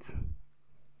solve it,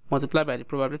 multiplied by the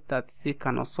probability that C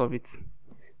cannot solve it.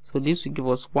 So this will give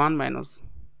us 1 minus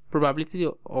probability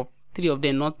of 3 of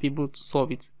them not be able to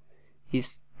solve it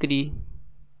is 3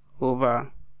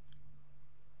 over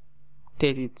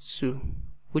 32,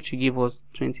 which will give us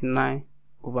 29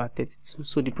 over 32.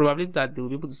 So the probability that they will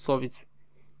be able to solve it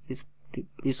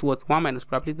is what? 1 minus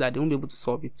probability that they won't be able to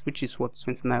solve it, which is what?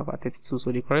 29 over 32.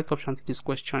 So the correct option to this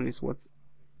question is what?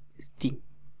 Is D.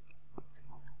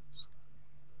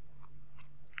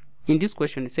 In this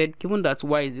question, it said given that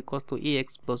y is equals to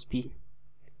ax plus b,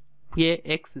 where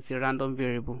x is a random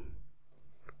variable,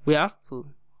 we are asked to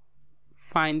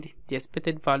find the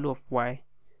expected value of y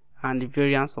and the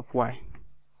variance of y.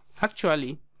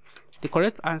 Actually, the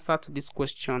correct answer to this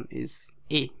question is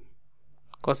A,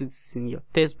 because it's in your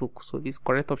textbook. So this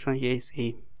correct option here is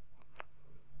A.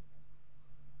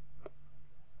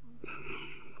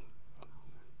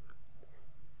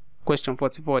 Question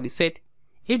 44, they said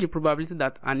if the probability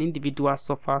that an individual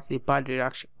suffers a bad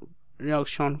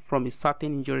reaction from a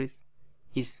certain injuries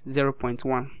is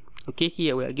 0.1. Okay,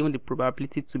 here we are given the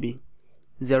probability to be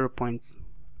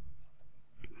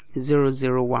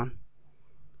 0.001.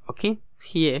 Okay,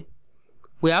 here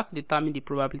we have to determine the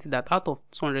probability that out of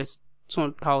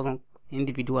 200,000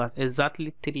 individuals,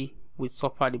 exactly 3 will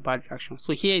suffer the bad reaction.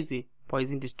 So here is a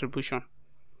Poisson distribution.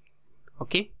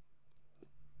 Okay,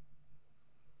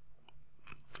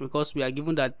 because we are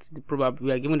given that the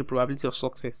probability of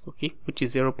success, okay, which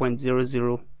is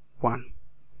 0.001. 1.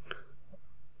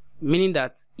 Meaning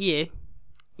that here,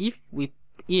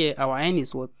 here our n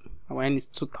is what? Our n is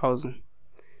 2000.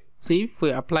 So if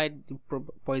we apply the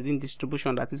Poisson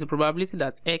distribution, that is the probability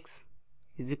that x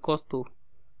is equals to,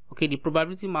 okay, the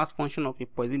probability mass function of a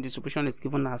Poisson distribution is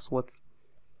given as what?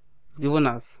 It's given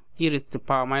as e raised to the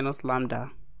power minus lambda,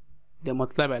 then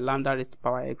multiplied by lambda raised to the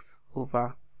power x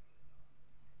over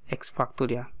x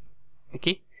factorial.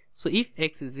 Okay, so if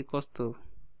x is equals to,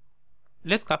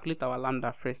 let's calculate our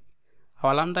lambda first.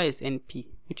 Our lambda is np,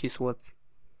 which is what?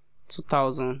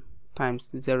 2000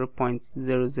 times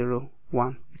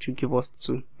 0.001, which will give us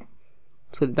 2.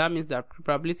 So that means that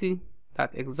probability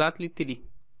that exactly 3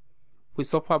 will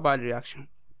suffer bad reaction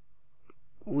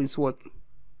is what?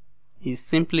 Is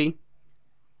simply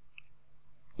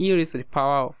e raised to the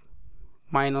power of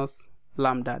minus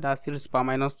lambda, that's e raised to the power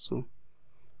minus 2,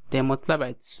 then multiply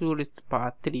by 2 raised to the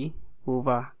power 3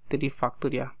 over 3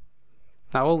 factorial.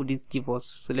 Now what would this give us?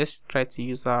 So let's try to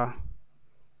use our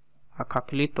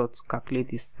calculator to calculate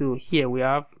this. So here we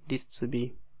have this to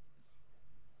be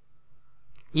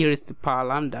e raised to the power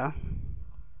lambda,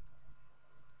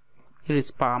 e raised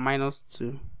to the power minus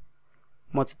 2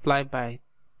 multiplied by,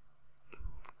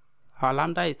 our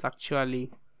lambda is actually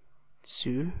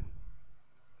 2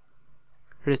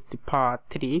 raised to the power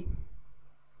 3,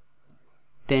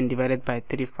 then divided by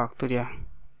 3 factorial.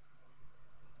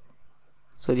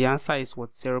 So the answer is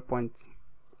what?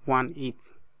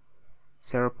 0.18.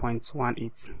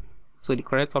 0.18. So the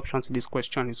correct option to this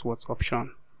question is what?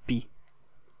 Option B.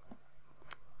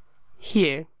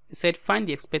 Here it said find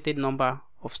the expected number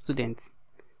of students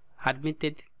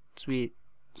admitted to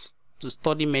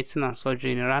study medicine and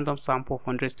surgery in a random sample of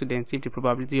 100 students if the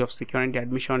probability of securing the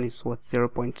admission is what?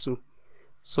 0.2.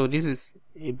 So this is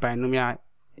a binomial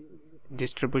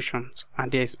distribution,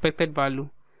 and the expected value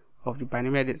of the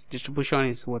binomial distribution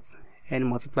is what? N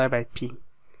multiplied by p,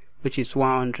 which is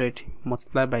 100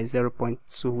 multiplied by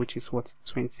 0.2, which is what?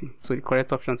 20. So the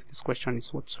correct option to this question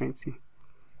is what? 20.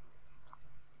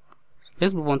 So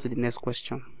let's move on to the next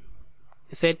question.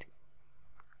 It said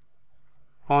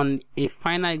on a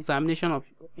final examination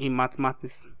in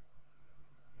mathematics,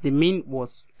 the mean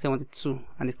was 72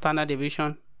 and the standard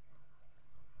deviation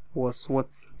was what?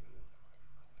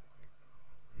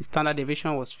 The standard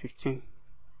deviation was 15.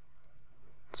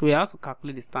 So we have to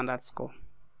calculate the standard score.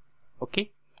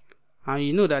 Okay, and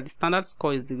you know that the standard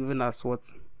score is given as what?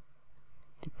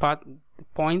 The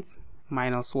point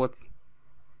minus what?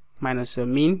 Minus your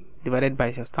mean divided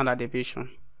by your standard deviation.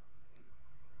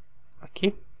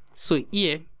 Okay, so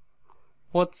here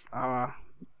what's our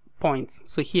points?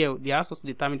 So here they ask us to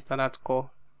determine the standard score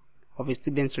of a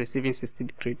student receiving 60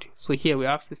 grade. So here we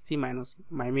have 60 minus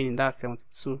my mean, that's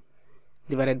 72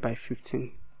 divided by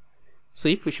 15. So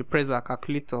if we should press our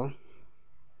calculator,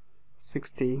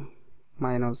 60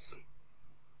 minus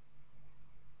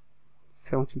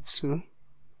 72,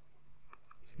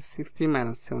 so 60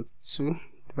 minus 72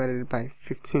 divided by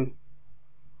 15.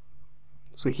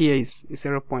 So here is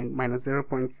 0. Minus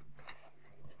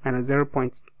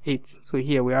 0.8. So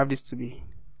here we have this to be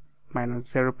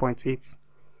minus 0.8.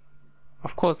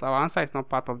 Of course, our answer is not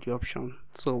part of the option,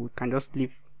 so we can just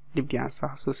leave the answer.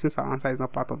 So since our answer is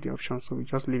not part of the option, so we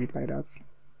just leave it like that.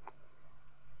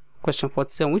 Question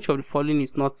 47. Which of the following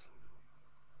is not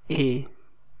a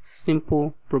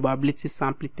simple probability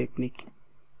sampling technique?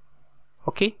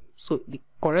 Okay, so the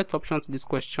correct option to this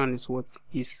question is what?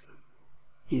 Is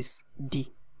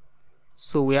D.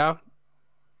 So we have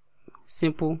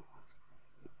simple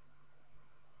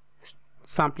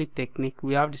sampling technique,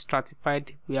 we have the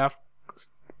stratified, we have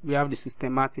the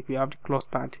systematic, we have the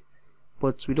clustered,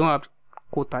 but we don't have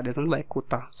quota. There's nothing like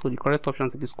quota. So the correct option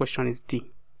to this question is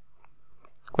D.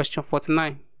 Question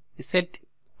 49. It said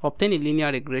obtain a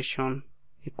linear regression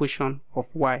equation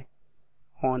of y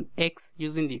on x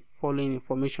using the following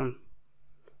information.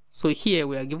 So here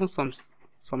we are given some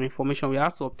information. We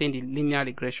have to obtain the linear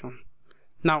regression.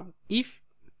 Now if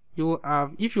you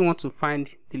want to find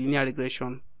the linear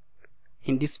regression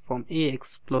in this form,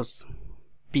 ax plus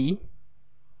b,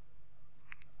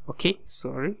 okay,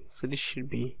 sorry, so this should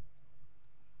be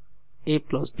a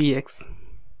plus bx.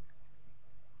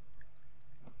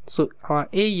 So our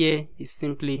a here is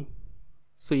simply,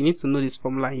 so you need to know this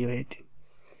formula in your head.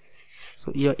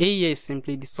 So your a here is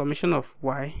simply the summation of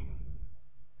y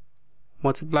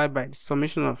multiplied by the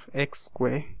summation of x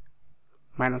squared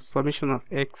minus summation of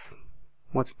x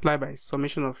multiplied by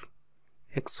summation of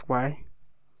xy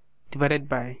divided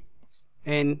by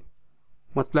n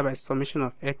multiplied by summation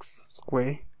of x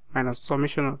squared minus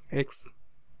summation of x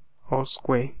all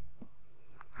square.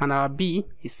 And our b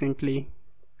is simply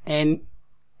n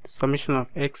summation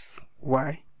of x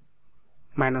y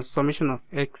minus summation of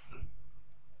x,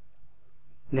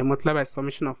 then multiply by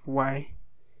summation of y,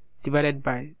 divided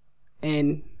by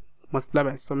n multiplied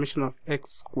by summation of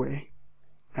x square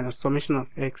minus summation of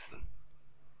x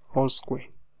all square.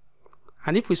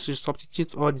 And if we should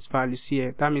substitute all these values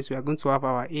here, that means we are going to have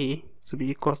our a to be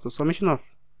equals to summation of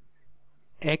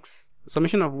x,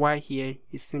 summation of y here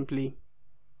is simply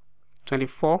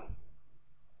 24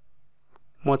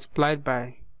 multiplied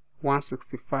by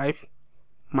 165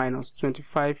 minus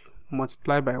 25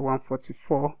 multiplied by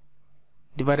 144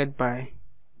 divided by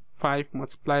 5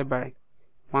 multiplied by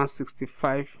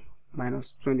 165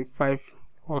 minus 25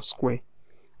 all square,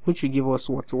 which will give us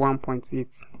what?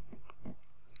 1.8. You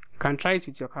can try it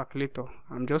with your calculator.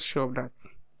 I'm just sure of that.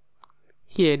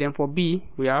 Here then for b,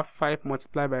 we have 5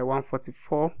 multiplied by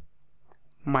 144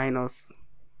 minus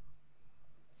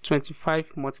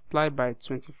 25 multiplied by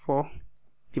 24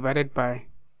 divided by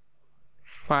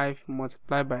 5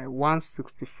 multiplied by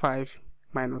 165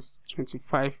 minus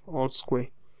 25 all square,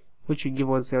 which will give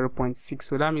us 0.6.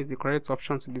 So that means the correct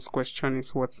option to this question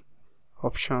is what?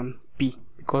 Option B,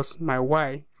 because my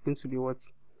y is going to be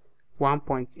what?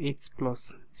 1.8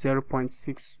 plus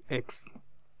 0.6x.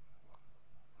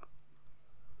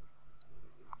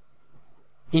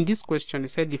 In this question, they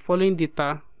said the following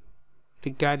data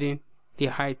regarding the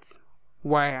height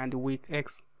y and the weight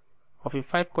x of a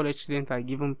 5 college student are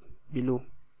given below.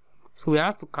 So we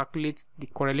have to calculate the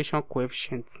correlation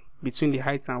coefficient between the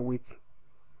height and weight.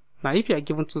 Now if you are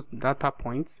given two data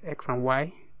points x and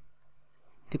y,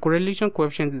 the correlation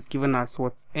coefficient is given as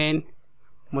what? N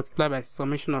multiplied by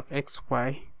summation of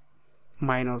xy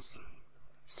minus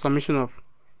summation of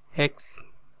x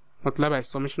multiplied by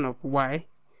summation of y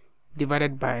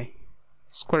divided by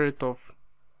square root of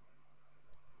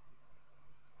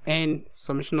n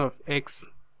summation of x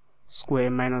square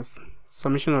minus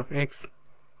summation of x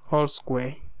all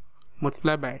square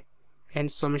multiplied by n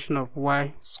summation of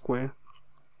y square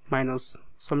minus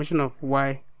summation of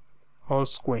y all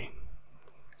square.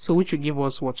 So which will give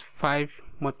us what? 5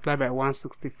 multiplied by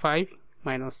 165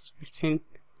 minus 15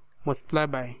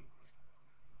 multiplied by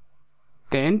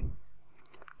 10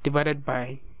 divided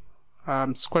by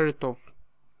square root of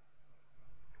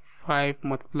 5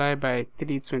 multiplied by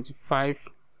 325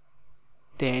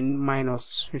 then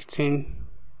minus 15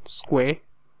 square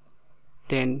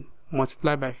then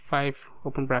multiply by 5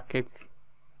 open brackets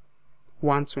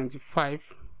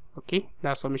 125. Okay,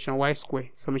 that's summation y square.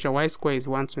 Summation y square is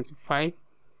 125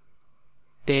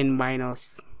 then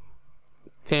minus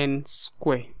 10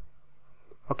 square.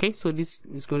 Okay, so this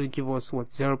is going to give us what?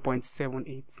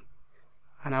 0.78,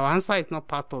 and our answer is not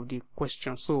part of the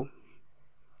question, so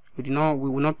we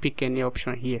will not pick any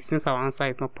option here, since our answer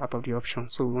is not part of the option,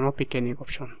 so we will not pick any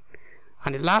option.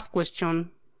 And the last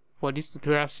question for this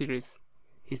tutorial series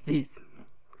is this.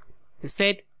 It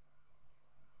said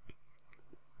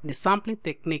the sampling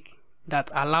technique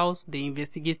that allows the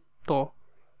investigator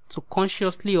to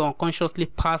consciously or unconsciously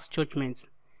pass judgments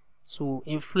to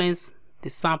influence the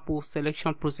sample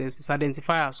selection process is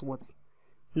identified as what?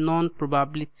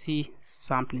 Non-probability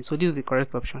sampling. So this is the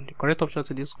correct option. The correct option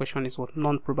to this question is what?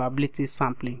 Non-probability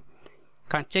sampling. You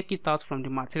can check it out from the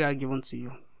material given to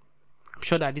you. I'm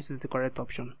sure that this is the correct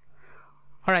option.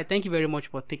 Alright, thank you very much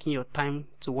for taking your time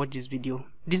to watch this video.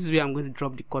 This is where I'm going to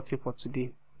drop the curtain for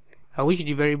today. I wish you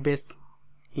the very best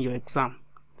in your exam.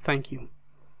 Thank you.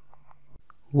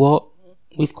 Well,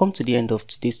 we've come to the end of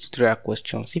today's tutorial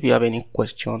questions. If you have any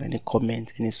question, any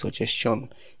comment, any suggestion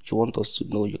you want us to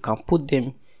know, you can put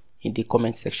them in the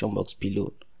comment section box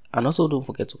below. And also don't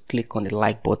forget to click on the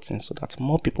like button so that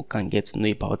more people can get to know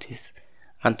about this.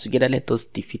 And together let us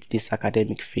defeat this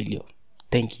academic failure.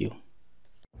 Thank you.